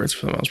quit sports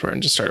for the most part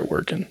and just started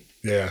working.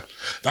 Yeah.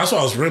 That's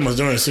what I was pretty much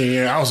doing senior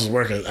year. I was just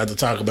working at the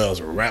Taco Bell. It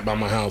was right by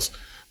my house.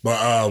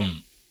 But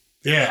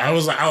yeah, I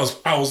was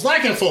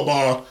liking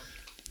football.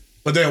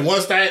 But then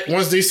once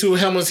these two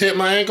helmets hit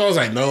my ankle, I was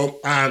like, nope,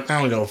 I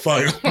don't give a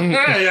fuck.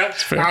 Yeah,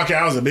 I don't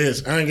care. I was a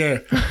bitch. I didn't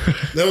care.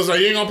 They was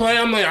like, you ain't gonna play?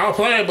 I'm like, I'll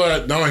play,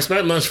 but don't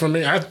expect much from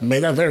me. I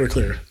made that very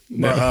clear.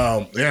 But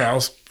I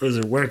was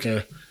busy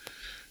working.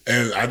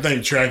 And I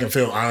think track and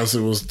field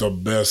honestly was the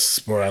best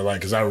sport I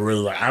like because I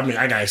really like. I mean,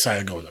 I got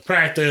excited going to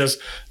practice.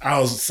 I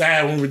was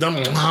sad when we were done.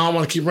 I'm like, I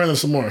want to keep running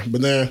some more.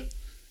 But then,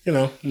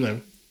 I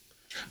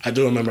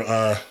do remember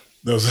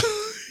there was.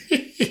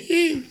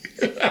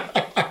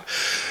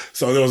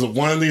 So there was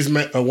one of these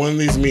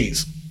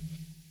meets,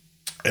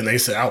 and they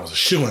said I was a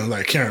shoo-in.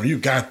 Like, Karum, you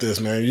got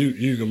this, man.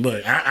 You can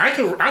play. I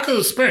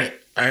could sprint.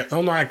 I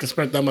don't know I can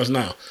sprint that much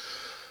now.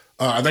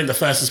 I think the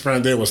fastest sprint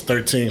I did was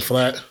 13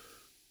 flat.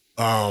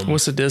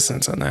 What's the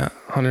distance on that?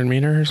 100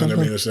 meters or something?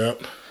 100 meters,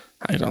 yep.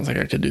 I don't think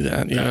I could do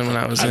that. Even when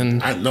I was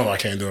I know I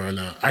can't do it right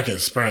now. I can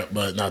sprint,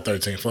 but not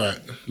 13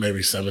 flat.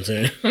 Maybe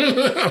 17.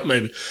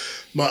 Maybe.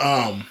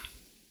 But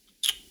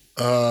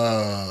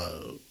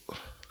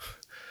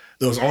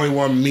there was only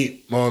one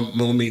meet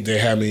they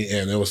had me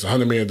in. It was the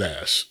 100-meter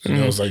dash. And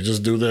it was like,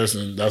 just do this,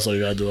 and that's all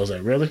you got to do. I was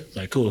like, really?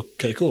 Like, cool.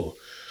 Okay, cool.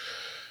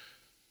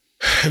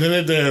 And then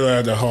they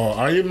did the whole,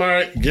 are you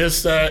married? Get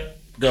set,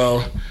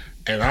 go.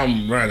 And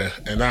I'm running,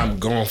 and I'm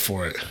going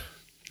for it.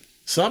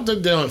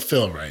 Something didn't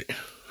feel right.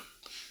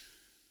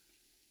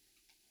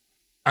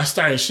 I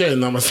started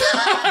shitting on myself.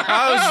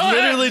 I was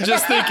literally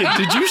just thinking,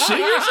 did you shit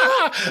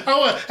yourself? I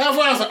went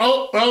halfway. I was like,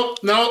 oh,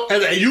 no.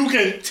 And then you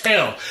can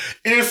tell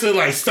instantly,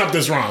 like,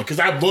 something's wrong. Because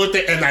I looked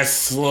at it and I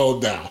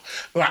slowed down.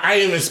 Like, I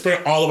didn't even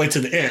sprint all the way to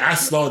the end. I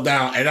slowed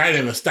down and I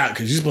didn't even stop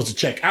because you're supposed to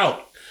check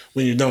out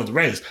when you're done with the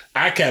race.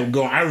 I kept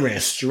going. I ran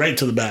straight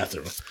to the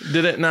bathroom.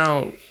 Did it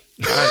now?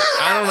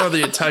 I don't know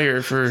the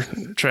attire for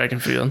track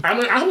and field. I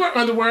mean, I wore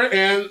underwear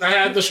and I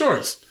had the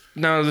shorts.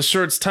 Now, are the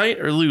shorts tight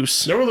or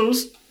loose? They were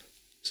loose.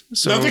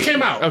 So, nothing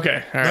came out.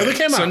 Okay. All right. Nothing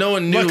came out. So no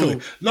one knew. Luckily,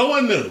 no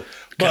one knew.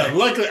 But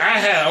luckily, I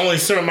had only a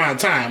certain amount of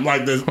time.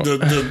 Like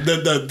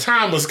the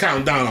time was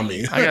counting down on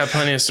me. I got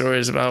plenty of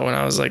stories about when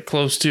I was like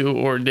close to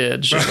or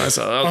did shit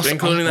myself,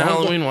 including the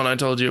Halloween one I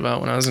told you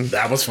about when I was in.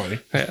 That was funny.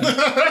 Yeah.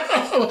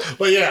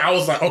 But yeah, I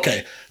was like,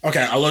 okay.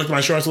 I looked at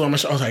my shorts, I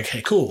was like,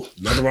 hey, cool.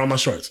 Nothing wrong with my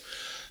shorts.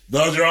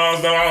 Those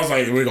drawers, though, I was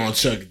like, we're going to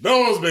chuck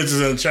those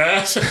bitches in the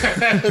trash.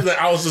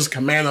 I was just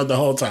commando the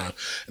whole time.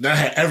 And I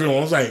had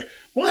everyone was like,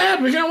 What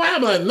happened? What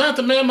happened? Like,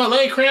 nothing, man. My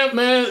leg cramped,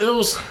 man. It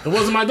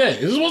wasn't my day.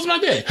 It just wasn't my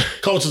day.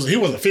 Coach he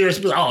wasn't furious.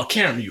 He was like, oh,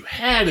 Karum, you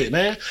had it,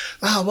 man.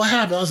 Oh, what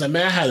happened? I was like,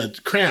 man, I had a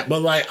cramp,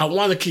 but like I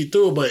wanted to keep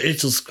through, but it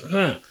just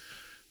I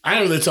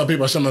didn't really tell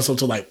people I shut myself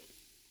until like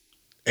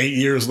 8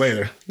 years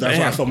later. That's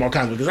why I felt more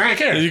confident because I didn't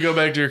care. Did you go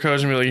back to your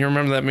coach and be like, you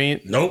remember that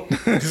meet? Nope.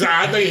 Because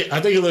I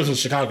think he lives in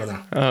Chicago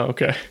now. Oh,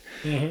 okay.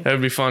 Mm-hmm. That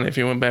would be funny if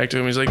you went back to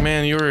him. He's like,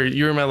 man, you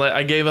were my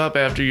I gave up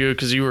after you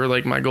because you were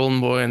like my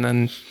golden boy, and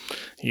then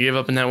you gave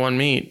up in that one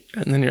meet,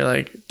 and then you're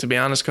like, to be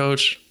honest,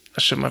 coach,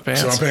 I shit my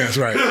pants. Shit my pants,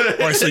 right?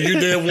 Wait, so you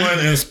did one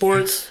in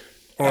sports,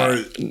 or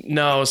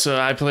no? So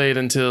I played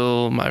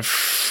until my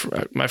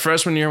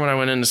freshman year when I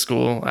went into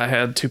school. I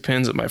had 2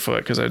 pins at my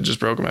foot because I had just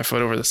broken my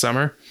foot over the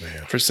summer.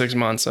 Man. For 6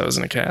 months. I was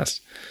in a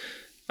cast.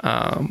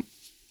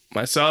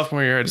 My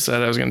sophomore year, I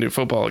decided I was going to do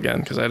football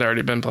again because I'd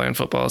already been playing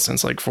football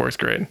since like 4th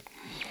grade.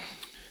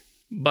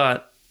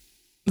 But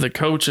the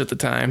coach at the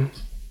time,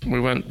 we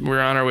were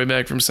on our way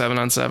back from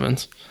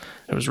 7-on-7s.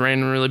 It was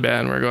raining really bad,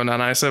 and we were going down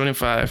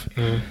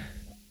I-75.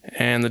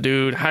 And the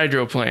dude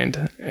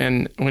hydroplaned.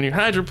 And when you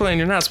hydroplane,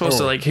 you're not supposed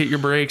to like hit your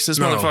brakes. This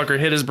motherfucker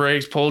hit his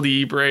brakes, pulled the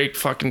e-brake,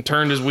 fucking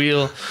turned his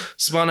wheel,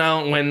 spun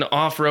out, went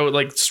off-road.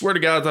 Like, swear to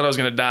God, I thought I was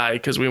going to die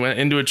because we went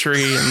into a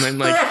tree, and then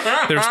like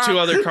there's 2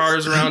 other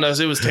cars around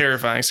us. It was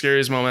terrifying.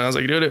 Scariest moment. I was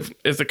like, dude,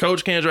 if the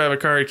coach can't drive a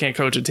car, he can't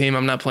coach a team.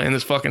 I'm not playing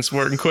this fucking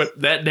sport, and quit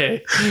that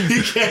day.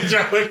 You can't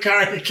drive a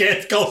car, you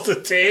can't coach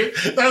a team.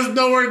 That's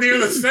nowhere near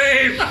the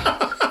same.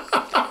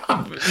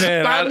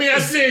 Man, I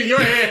see it in your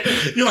head.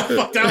 You're like,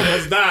 fuck, that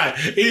almost died.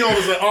 He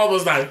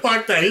almost died.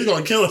 Fuck that. He's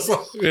going to kill us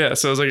all. Yeah,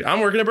 so I was like, I'm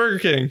working at Burger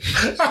King.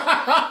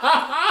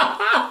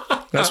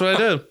 That's what I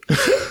did.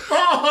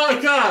 Oh, my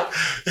God.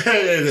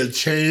 And it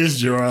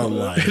changed your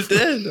life. It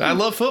did. I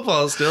love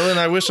football still, and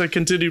I wish I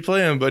continued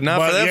playing, but not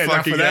for that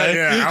fucking guy.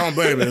 Yeah, I don't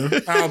blame him.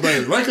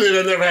 Luckily,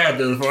 that never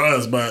happened for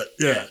us, but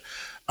yeah.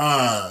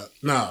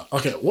 No.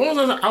 Okay, what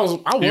was I was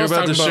You're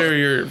about to share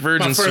your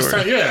virgin story.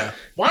 Time, yeah.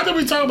 Why did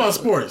we talk about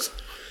sports?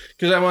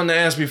 Because I wanted to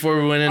ask before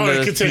we went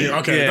into... continue.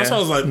 Okay, that's what I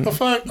was like, the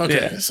fuck?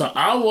 Okay, yeah. So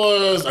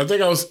I think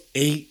I was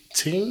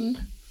 18.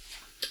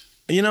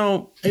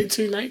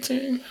 18,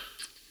 19?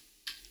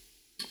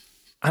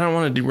 I don't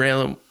want to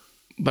derail it,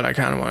 but I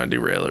kind of want to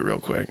derail it real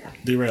quick.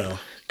 Derail?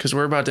 Because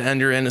we're about to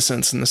end your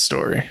innocence in the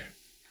story.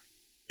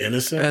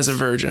 Innocence? As a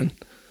virgin.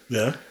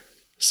 Yeah.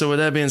 So with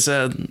that being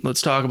said,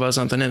 let's talk about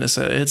something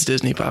innocent. It's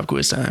Disney Pop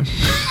Quiz time.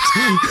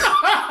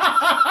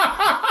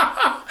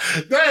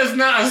 That is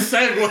not a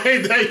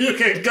segue that you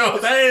can go.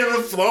 That ain't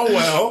even flow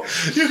well.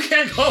 You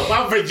can't go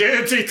about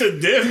virginity to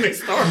Disney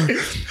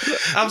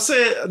stories. I'm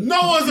saying...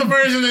 No one's a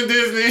virgin in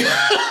Disney.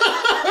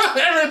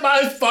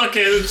 Everybody's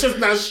fucking. It's just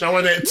not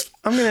showing it.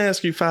 I'm going to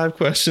ask you 5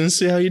 questions,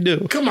 see how you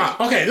do. Come on.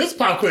 Okay, this is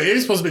pop quiz.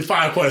 It's supposed to be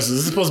 5 questions.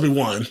 It's supposed to be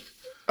 1.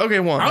 Okay,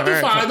 1. I'll do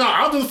 5. Right. No,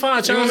 I'll do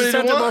 5. You want me to do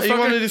 1? You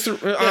want to do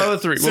 3? I'll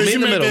do 3. We'll meet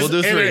in the middle. We'll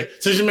do 3.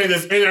 Since you made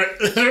this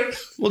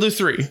we'll do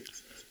 3.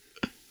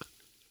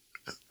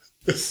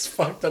 This is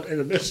fucked up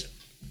intermission.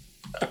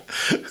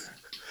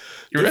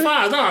 You ready?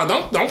 5.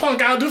 No, don't punk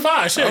out. Do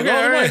 5. Shit.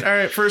 Okay, all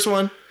right. First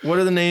one. What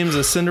are the names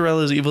of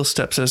Cinderella's evil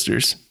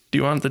stepsisters? Do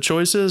you want the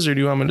choices, or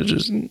do you want me to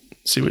just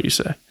see what you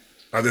say?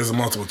 There's a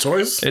multiple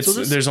choice?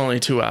 There's only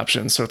 2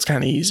 options, so it's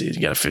kind of easy. You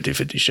got a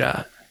 50-50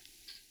 shot.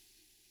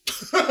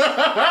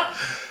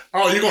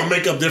 Oh, you're going to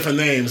make up different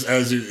names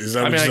as you... Is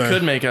that what you're saying? I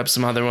could make up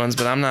some other ones,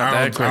 but I'm not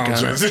that quick on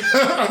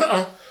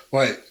it.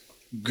 Wait.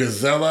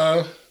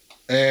 Gazella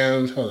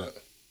and... Hold up.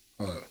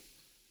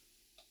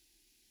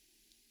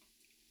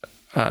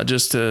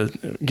 Just to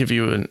give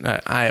you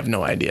I have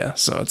no idea,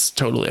 so it's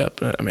totally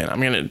up. I mean,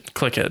 I'm going to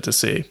click it to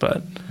see,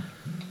 but...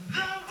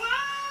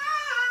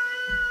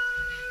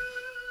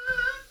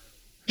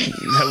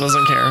 That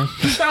wasn't Karum.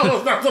 That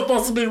was not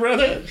supposed to be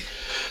Reddit.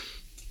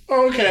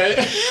 Okay.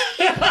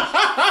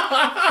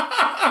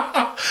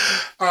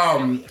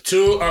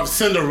 2 of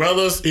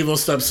Cinderella's evil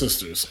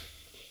stepsisters.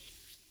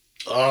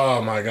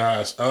 Oh my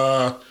gosh.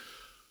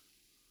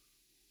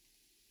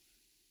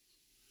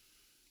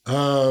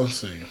 Let's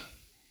see.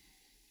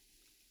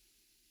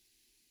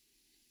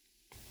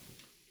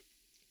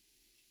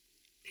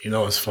 You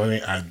know, it's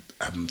funny.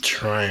 I'm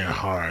trying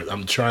hard.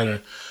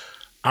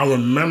 I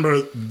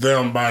remember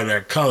them by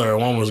their color.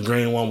 One was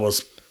green, one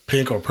was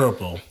pink or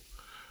purple.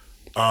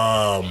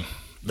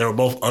 They were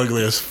both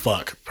ugly as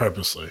fuck,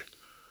 purposely.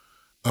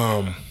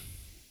 I'm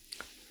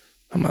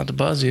about to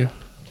buzz you.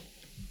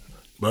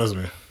 Buzz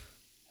me.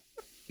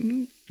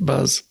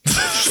 Buzz.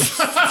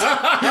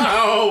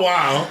 Oh,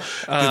 wow.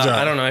 Good job.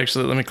 I don't know,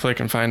 actually. Let me click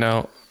and find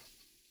out.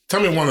 Tell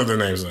me one of their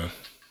names, then.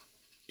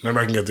 Maybe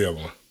I can get the other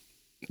one.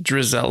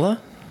 Drizella?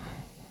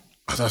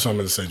 I thought I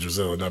meant to say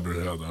Drizella, not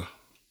Brizella.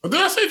 Did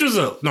I say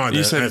Drizella? No, I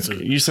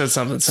didn't. You said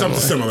something similar. Something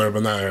similar,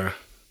 but not her.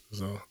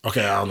 So,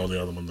 okay, I don't know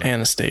the other one. Then.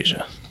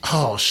 Anastasia.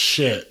 Oh,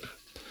 shit.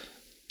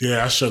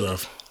 Yeah, I should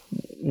have.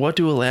 What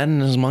do Aladdin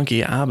and his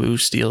monkey Abu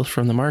steal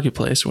from the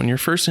marketplace when you're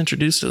first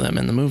introduced to them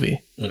in the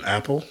movie? An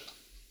apple?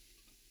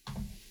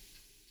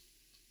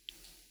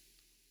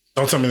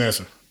 Don't tell me the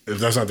answer. If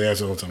that's not the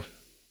answer, don't tell me.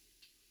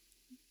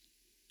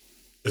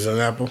 Is it an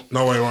apple?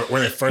 No, wait,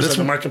 when it first at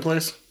the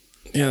marketplace?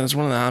 Yeah, that's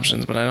one of the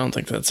options, but I don't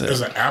think that's it.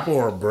 Is it an apple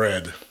or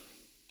bread?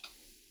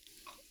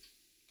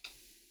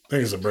 I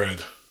think it's a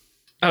bread.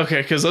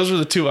 Okay, because those were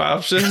the two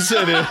options.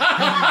 And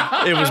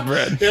it was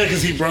bread. Yeah,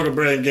 because he broke a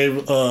bread and gave.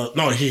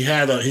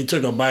 He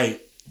took a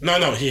bite.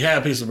 No, he had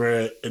a piece of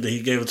bread and then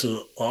he gave it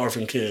to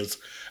orphan kids.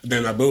 And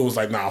then Abu was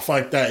like, "Nah,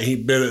 fuck that." And he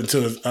bit it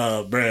into his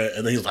bread,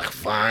 and then he was like,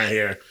 "Fine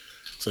here."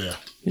 So yeah,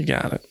 you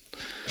got it.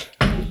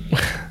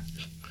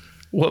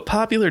 What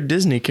popular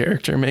Disney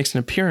character makes an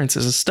appearance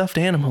as a stuffed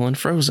animal in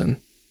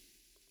Frozen?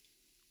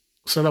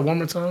 Say that one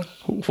more time.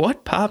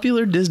 What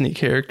popular Disney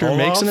character Olaf?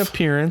 makes an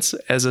appearance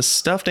as a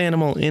stuffed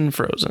animal in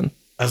Frozen?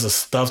 As a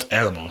stuffed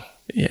animal.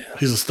 Yeah.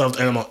 He's a stuffed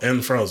animal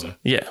in Frozen.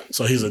 Yeah.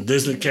 So he's a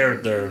Disney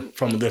character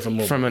from a different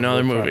movie. From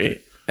another movie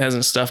as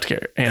a stuffed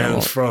animal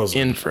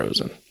in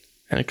Frozen.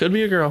 And it could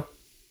be a girl.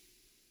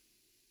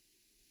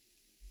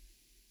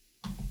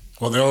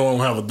 Well, the only one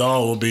who have a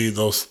doll will be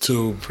those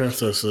two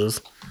princesses.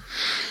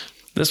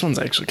 This one's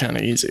actually kind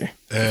of easy.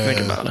 Think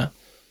about it.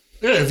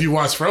 Yeah, if you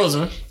watch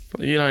Frozen.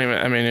 You don't even,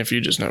 I mean, if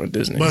you just know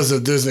Disney. But it's a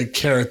Disney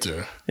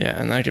character. Yeah,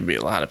 and that could be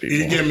a lot of people.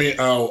 You give me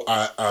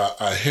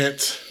a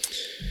hint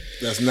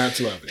that's not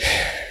too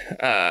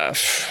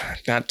obvious.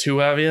 Not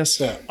too obvious?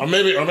 Yeah. Or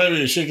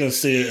maybe she can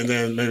see it and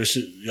then maybe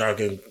y'all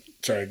can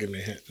try to give me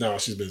a hint. No,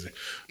 she's busy.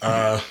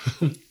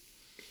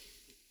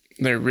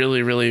 They're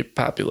really, really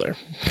popular.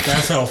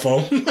 That's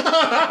helpful.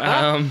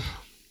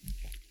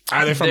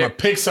 Are they from a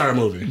Pixar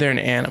movie? They're an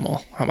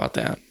animal. How about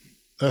that?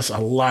 That's a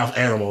lot of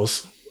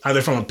animals. Are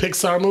they from a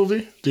Pixar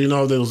movie? Do you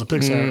know if there was a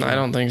Pixar movie? I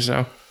don't think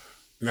so.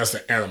 And that's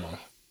the animal.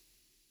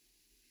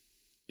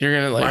 You're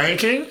going to like... Lion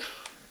King?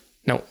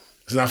 No.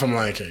 It's not from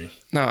Lion King.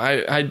 No,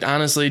 I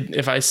honestly,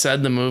 if I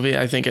said the movie,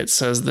 I think it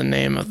says the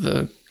name of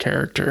the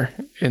character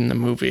in the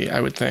movie, I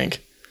would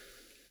think.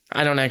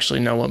 I don't actually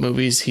know what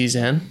movies he's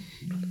in.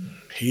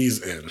 He's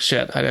in.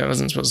 Shit, I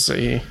wasn't supposed to say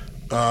he.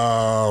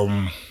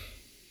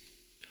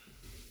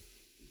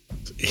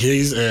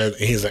 He's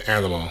an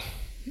animal.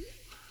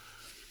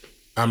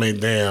 I mean,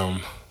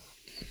 damn.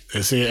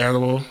 Is he an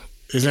animal?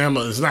 It's an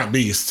animal. It's not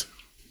Beast.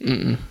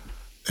 Mm-mm.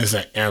 It's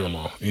an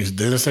animal. You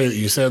didn't say.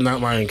 You said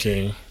not Lion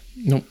King.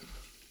 Nope.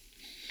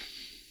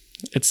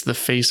 It's the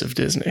face of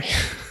Disney.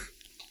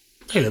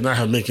 They did not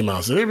have Mickey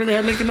Mouse. Did they really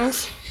have Mickey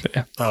Mouse?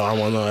 Yeah. Oh, I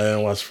want to know. I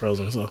didn't watch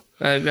Frozen, so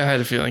I had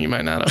a feeling you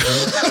might not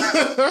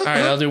have. All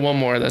right, I'll do one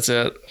more. That's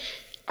it.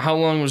 How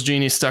long was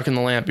Genie stuck in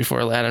the lamp before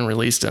Aladdin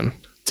released him?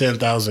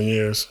 10,000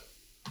 years.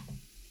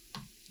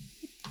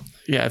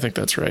 Yeah, I think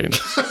that's right.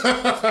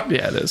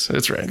 Yeah, it is.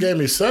 It's right. You gave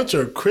me such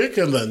a crick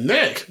in the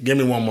neck. Give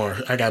me one more.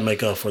 I got to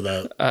make up for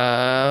that.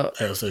 Nah,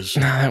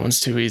 that one's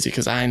too easy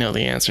because I know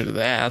the answer to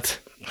that.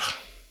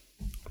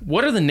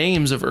 What are the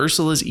names of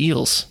Ursula's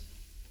eels?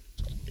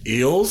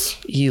 Eels?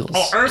 Eels.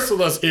 Oh,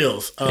 Ursula's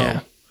eels.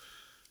 Yeah.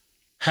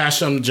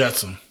 Hashem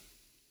Jetsam.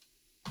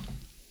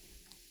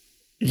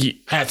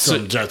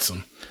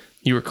 Jetsam.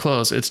 You were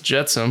close. It's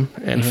Jetsam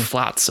and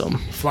Flotsam.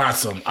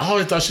 Flotsam. I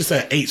always thought she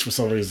said H for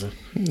some reason.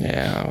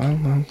 Yeah,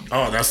 well.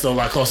 Oh, that's still a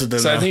lot closer than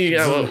So I think you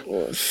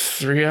got,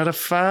 3 out of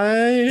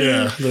 5?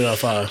 Yeah, 3 out of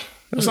 5.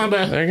 That's not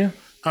bad. There you go.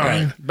 All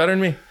right. Better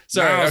than me.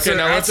 Sorry. Okay,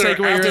 now let's take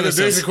away your innocence.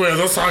 After the Disney quiz,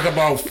 let's talk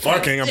about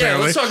fucking, apparently. Yeah,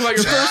 let's talk about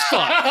your first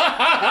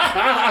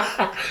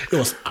thought. It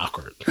was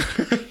awkward.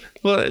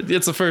 Well,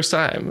 it's the first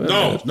time.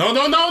 No.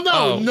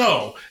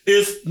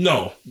 It's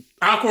no.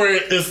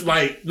 Awkward is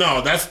like,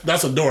 no,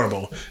 that's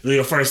adorable.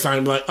 Your first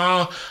time, like,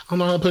 oh, I don't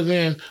know how to put it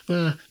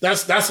in.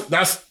 That's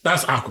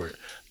awkward.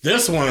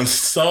 This one's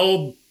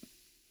so...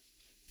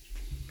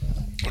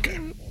 Okay.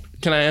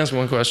 Can I ask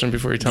one question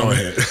before you tell me?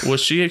 Go ahead. Was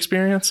she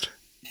experienced?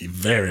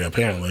 Very,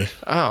 apparently.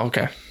 Oh,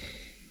 okay.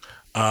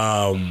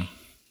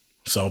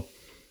 So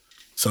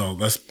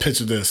let's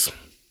picture this.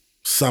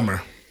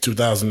 Summer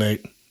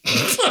 2008.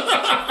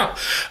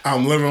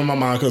 I'm living with my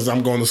mom because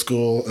I'm going to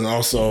school and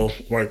also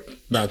work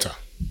downtown.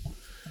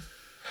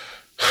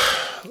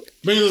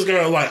 Me and this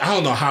girl, like, I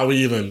don't know how we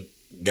even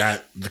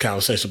got the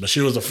conversation, but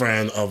she was a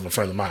friend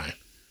of mine.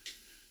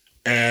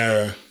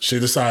 And she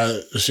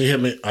decided, she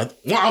hit me.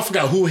 I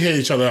forgot who hit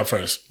each other up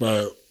first,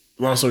 but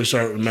long story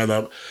short, we met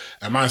up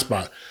at my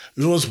spot.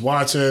 We was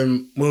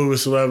watching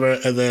movies or whatever,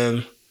 and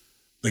then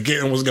the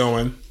getting was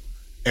going.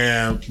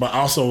 But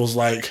also was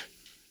like,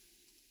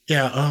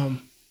 yeah,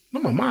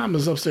 my mom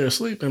is upstairs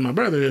sleeping. My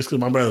brother is, because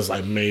my brother's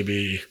like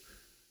maybe,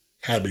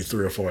 had to be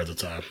 3 or 4 at the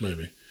time,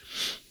 maybe.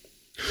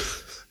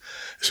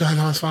 She's like,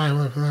 no, it's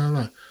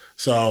fine.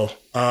 So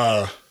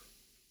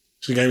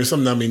she gave me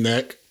some nummy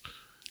neck.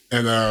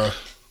 And oh,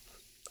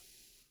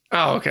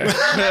 okay.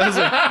 I was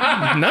like,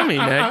 nummy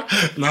neck?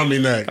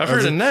 Nummy neck. I've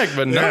heard of neck,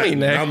 but nummy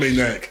neck. Nummy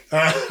neck.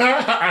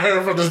 I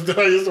heard from this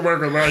guy I used to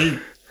work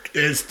with,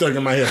 it stuck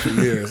in my head for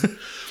years.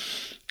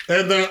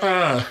 And then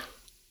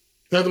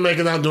they had to make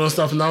it out doing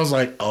stuff, and I was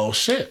like, oh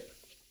shit.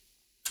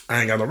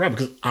 I ain't got no rubber,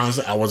 because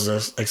honestly, I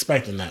wasn't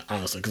expecting that,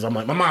 honestly. Because I'm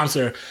like, my mom's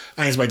here,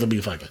 I ain't expect to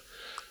be fucking.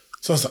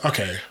 So I was like,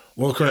 okay,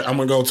 well, I'm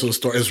going to go to the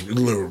store. It's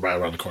literally right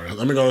around the corner.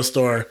 Let me go to the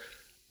store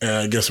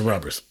and get some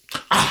rubbers.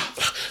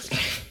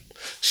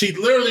 She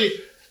literally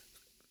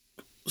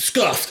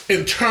scuffed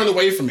and turned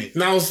away from me.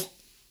 And that was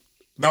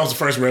the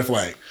first red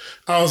flag.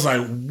 I was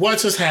like, what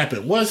just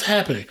happened? What's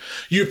happening?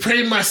 You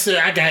pretty much said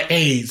I got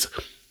AIDS.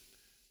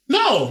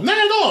 No, not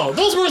at all.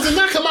 Those words did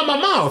not come out my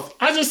mouth.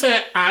 I just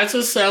said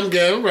I'm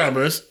getting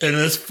rubbers, and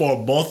it's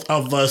for both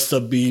of us to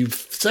be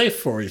safe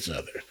for each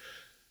other.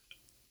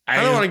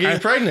 I don't want to get you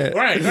pregnant.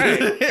 Right.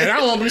 And I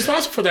don't want to be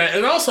responsible for that.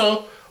 And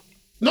also,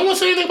 no one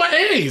said anything about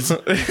AIDS.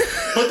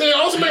 But they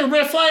also made a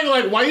red flag,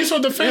 like, why are you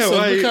so defensive?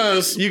 Yeah,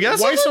 because you got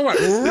why you so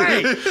something?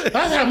 right?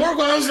 I had more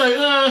going. I was like,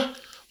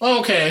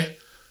 okay.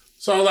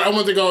 So I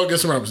went to go get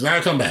some rubbers. Now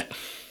I come back.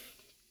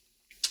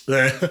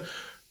 Then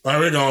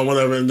we're going,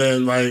 whatever. And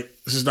then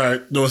she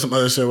started doing some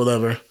other shit,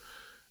 whatever.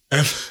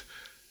 And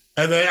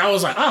then I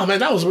was like, oh man,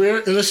 that was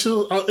weird. And then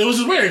it was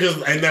just weird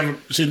because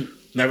she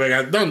never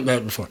got done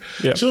that before.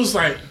 Yeah. She was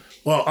like,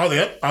 well, all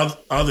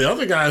the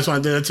other guys when I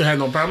did it too had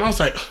no problem. I was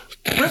like,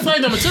 red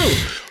flag number 2.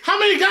 How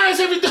many guys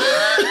have you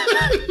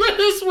done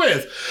this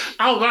with?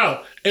 Oh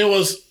wow, it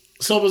was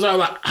so bizarre.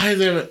 Like I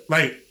never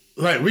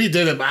we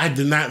did it, but I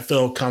did not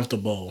feel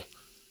comfortable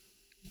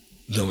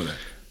doing it.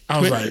 I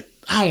was like,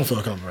 I don't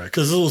feel comfortable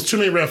because it was too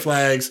many red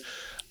flags,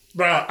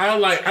 bro. I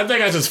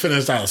think I just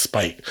finished out of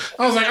spite.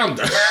 I was like, I'm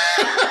done.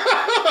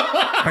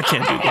 I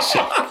can't do this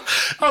shit.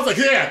 I was like,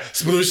 yeah,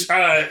 sploosh. All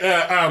right,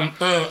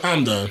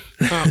 I'm done.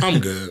 I'm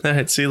good. All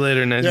right, see you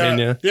later, nice meeting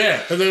you.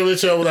 Yeah, and then we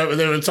chill, whatever.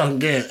 They were talking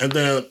again, and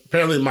then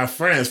apparently my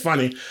friend's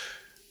funny.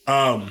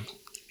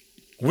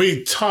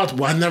 We talked.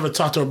 Well, I never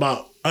talked to her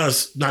about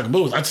us knocking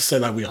boots. I just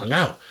said we hung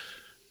out.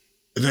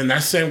 And then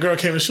that same girl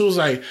came and she was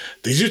like,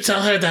 "Did you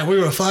tell her that we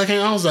were fucking?"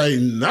 I was like,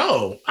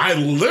 "No, I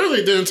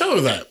literally didn't tell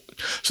her that."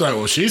 She's like,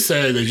 "Well, she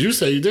said that you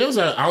said you did." I was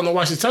like, "I don't know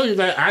why she's telling you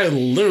that. I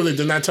literally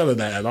did not tell her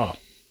that at all."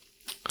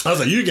 I was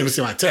like, you didn't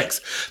see my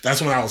text. That's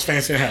when I was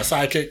fancy and had a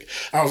sidekick.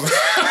 I was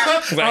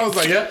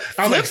like, yeah.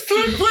 I was like,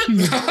 flip.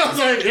 I was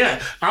like,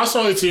 yeah. I'll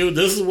show it to you.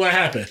 This is what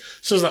happened.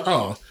 She was like,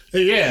 oh,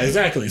 yeah,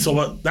 exactly.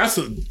 So that's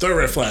the third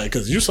red flag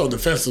because you're so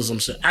defensive of some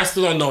shit. I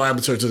still don't know what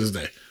happened to her to this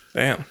day.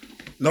 Damn.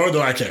 Nor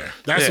do I care.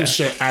 That's some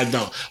shit I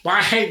don't. But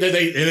I hate that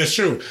and it's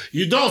true.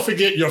 You don't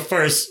forget your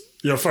first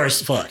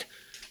fuck.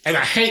 And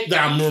I hate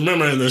that I'm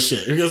remembering this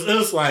shit because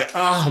it's like,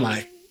 oh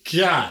my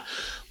God.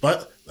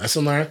 But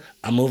lesson learned.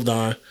 I moved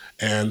on.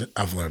 And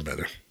I've learned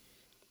better.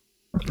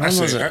 I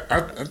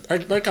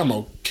think I'm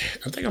okay.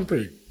 I think I'm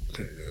pretty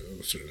good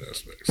in certain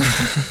aspects.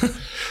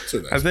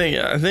 I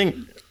think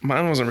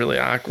mine wasn't really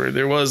awkward.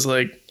 There was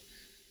you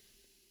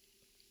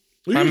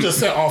just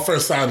said all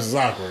first times is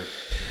awkward.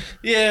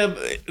 Yeah,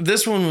 but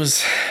this one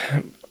was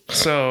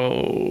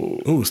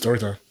so. Ooh, story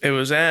time. It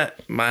was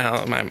at my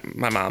house,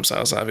 my mom's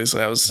house.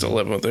 Obviously, I was still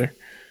living with her.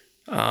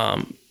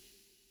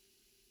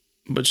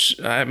 But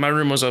my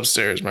room was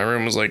upstairs. My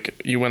room was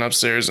you went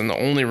upstairs in the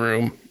only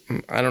room.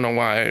 I don't know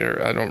why,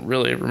 or I don't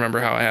really remember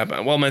how it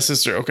happened. Well, my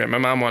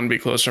mom wanted to be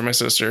closer to my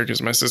sister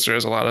because my sister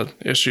has a lot of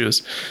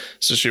issues.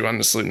 So she wanted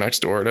to sleep next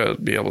door to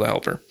be able to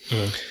help her.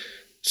 Mm.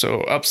 So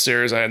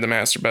upstairs, I had the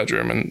master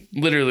bedroom, and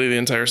literally the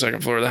entire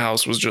second floor of the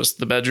house was just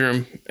the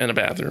bedroom and a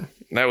bathroom.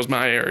 That was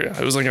my area.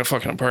 It was like a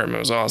fucking apartment. It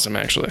was awesome,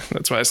 actually.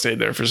 That's why I stayed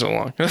there for so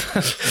long.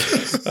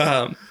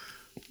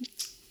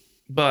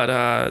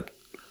 But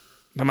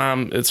my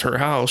mom, it's her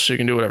house. She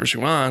can do whatever she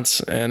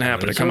wants, and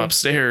happened to come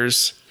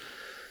upstairs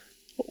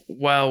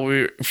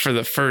for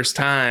the first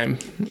time.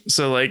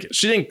 So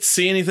she didn't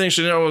see anything.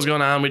 She didn't know what was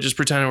going on. We just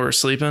pretended we were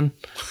sleeping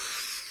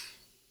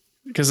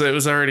because it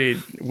was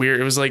already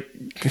weird. It was not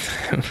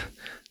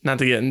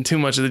to get into too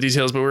much of the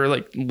details, but we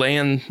were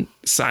laying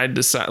side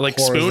to side,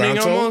 spooning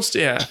almost.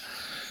 Yeah.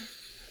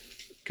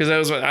 Because I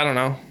was, I don't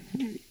know.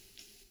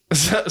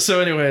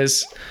 So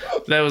anyways,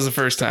 that was the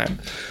first time.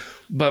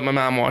 But my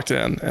mom walked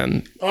in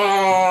and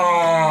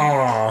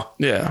yeah.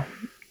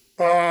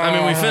 I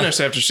mean, we finished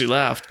after she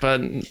left,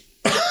 but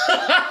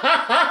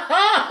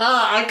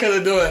I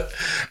couldn't do it.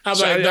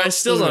 I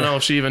still don't know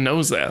if she even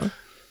knows that.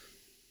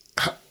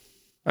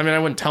 I mean, I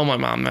wouldn't tell my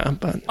mom that,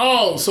 but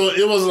so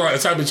it was a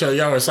type of chill.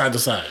 Y'all were side to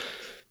side.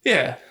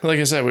 Yeah, like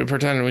I said, we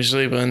pretended we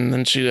sleep, and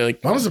then she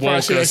I'm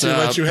surprised she actually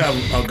let you have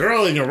a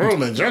girl in your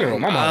room in general.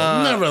 My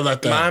mom never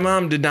let that. My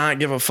mom did not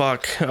give a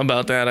fuck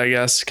about that, I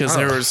guess, because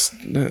there was,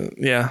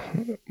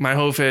 my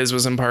whole phase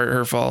was in part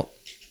her fault.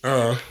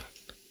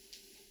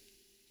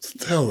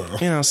 Still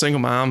though,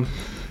 single mom.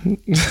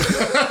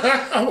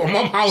 My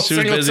mom was she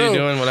was busy too.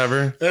 Doing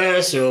whatever. Yeah,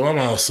 that's true. My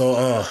mom was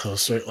so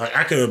straight.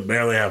 I could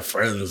barely have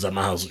friends at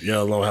my house. Let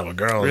alone have a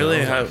girl.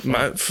 Really? I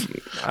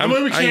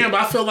mean, we can,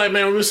 but I feel like,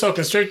 man, we were so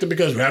constricted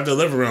because we have the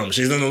living room.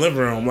 She's in the living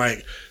room.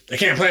 They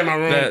can't play in my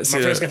room. My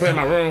friends can play in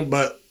my room,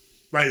 but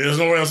there's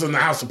nowhere else in the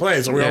house to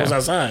play, so we're always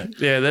outside.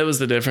 Yeah, that was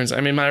the difference.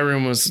 I mean, my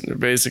room was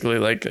basically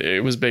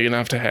it was big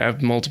enough to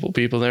have multiple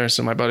people there,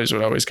 so my buddies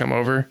would always come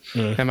over,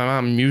 and my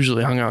mom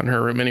usually hung out in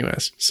her room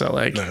anyways. So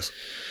nice.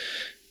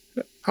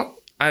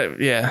 How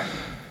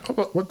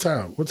What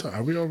time?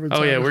 Are we over time?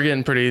 Oh, yeah, we're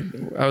getting pretty...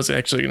 I was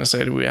actually going to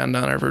say, do we end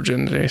on our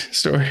virginity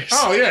stories?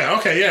 Oh, yeah.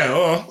 Okay, yeah.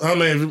 Well, I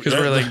mean... Because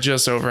we're like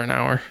just over an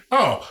hour.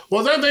 Oh,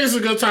 well, that think it's a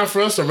good time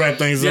for us to wrap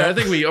things up. Yeah, I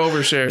think we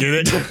overshared.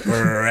 Get it?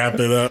 Wrap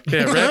it up.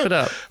 Yeah, wrap it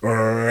up.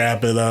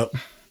 Wrap it up.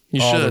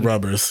 You All should. the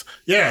rubbers.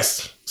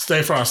 Yes.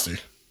 Stay frosty.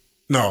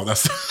 No,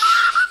 that's...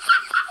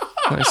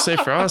 Like, say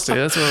frosty.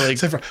 That's what like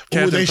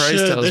Captain they Price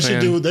should, tells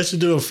me. They should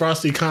do a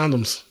frosty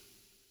condoms.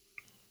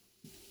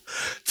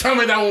 Tell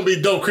me that won't be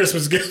a dope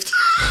Christmas gift.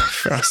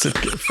 Frosted?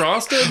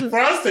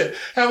 Frosted.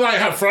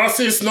 Have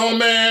Frosty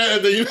Snowman,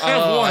 and then you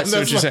have one. I see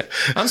what you're saying.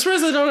 I'm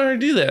surprised they don't ever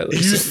do that. You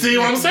see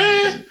what I'm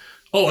saying?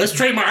 Oh, it's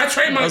trademark. I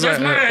trademarked. That's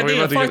my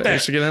idea. Fuck that. I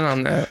should get in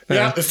on that.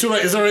 Yeah, it's too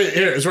late. It's already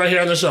here. It's right here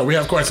on the show. We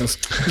have questions.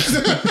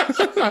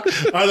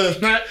 Other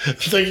than that,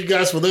 thank you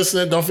guys for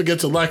listening. Don't forget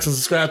to like and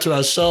subscribe to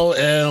our show,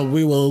 and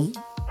we will.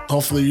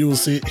 Hopefully, you will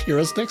hear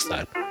us next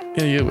time.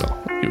 Yeah, you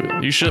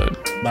will. You should.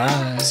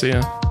 Bye. See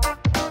ya.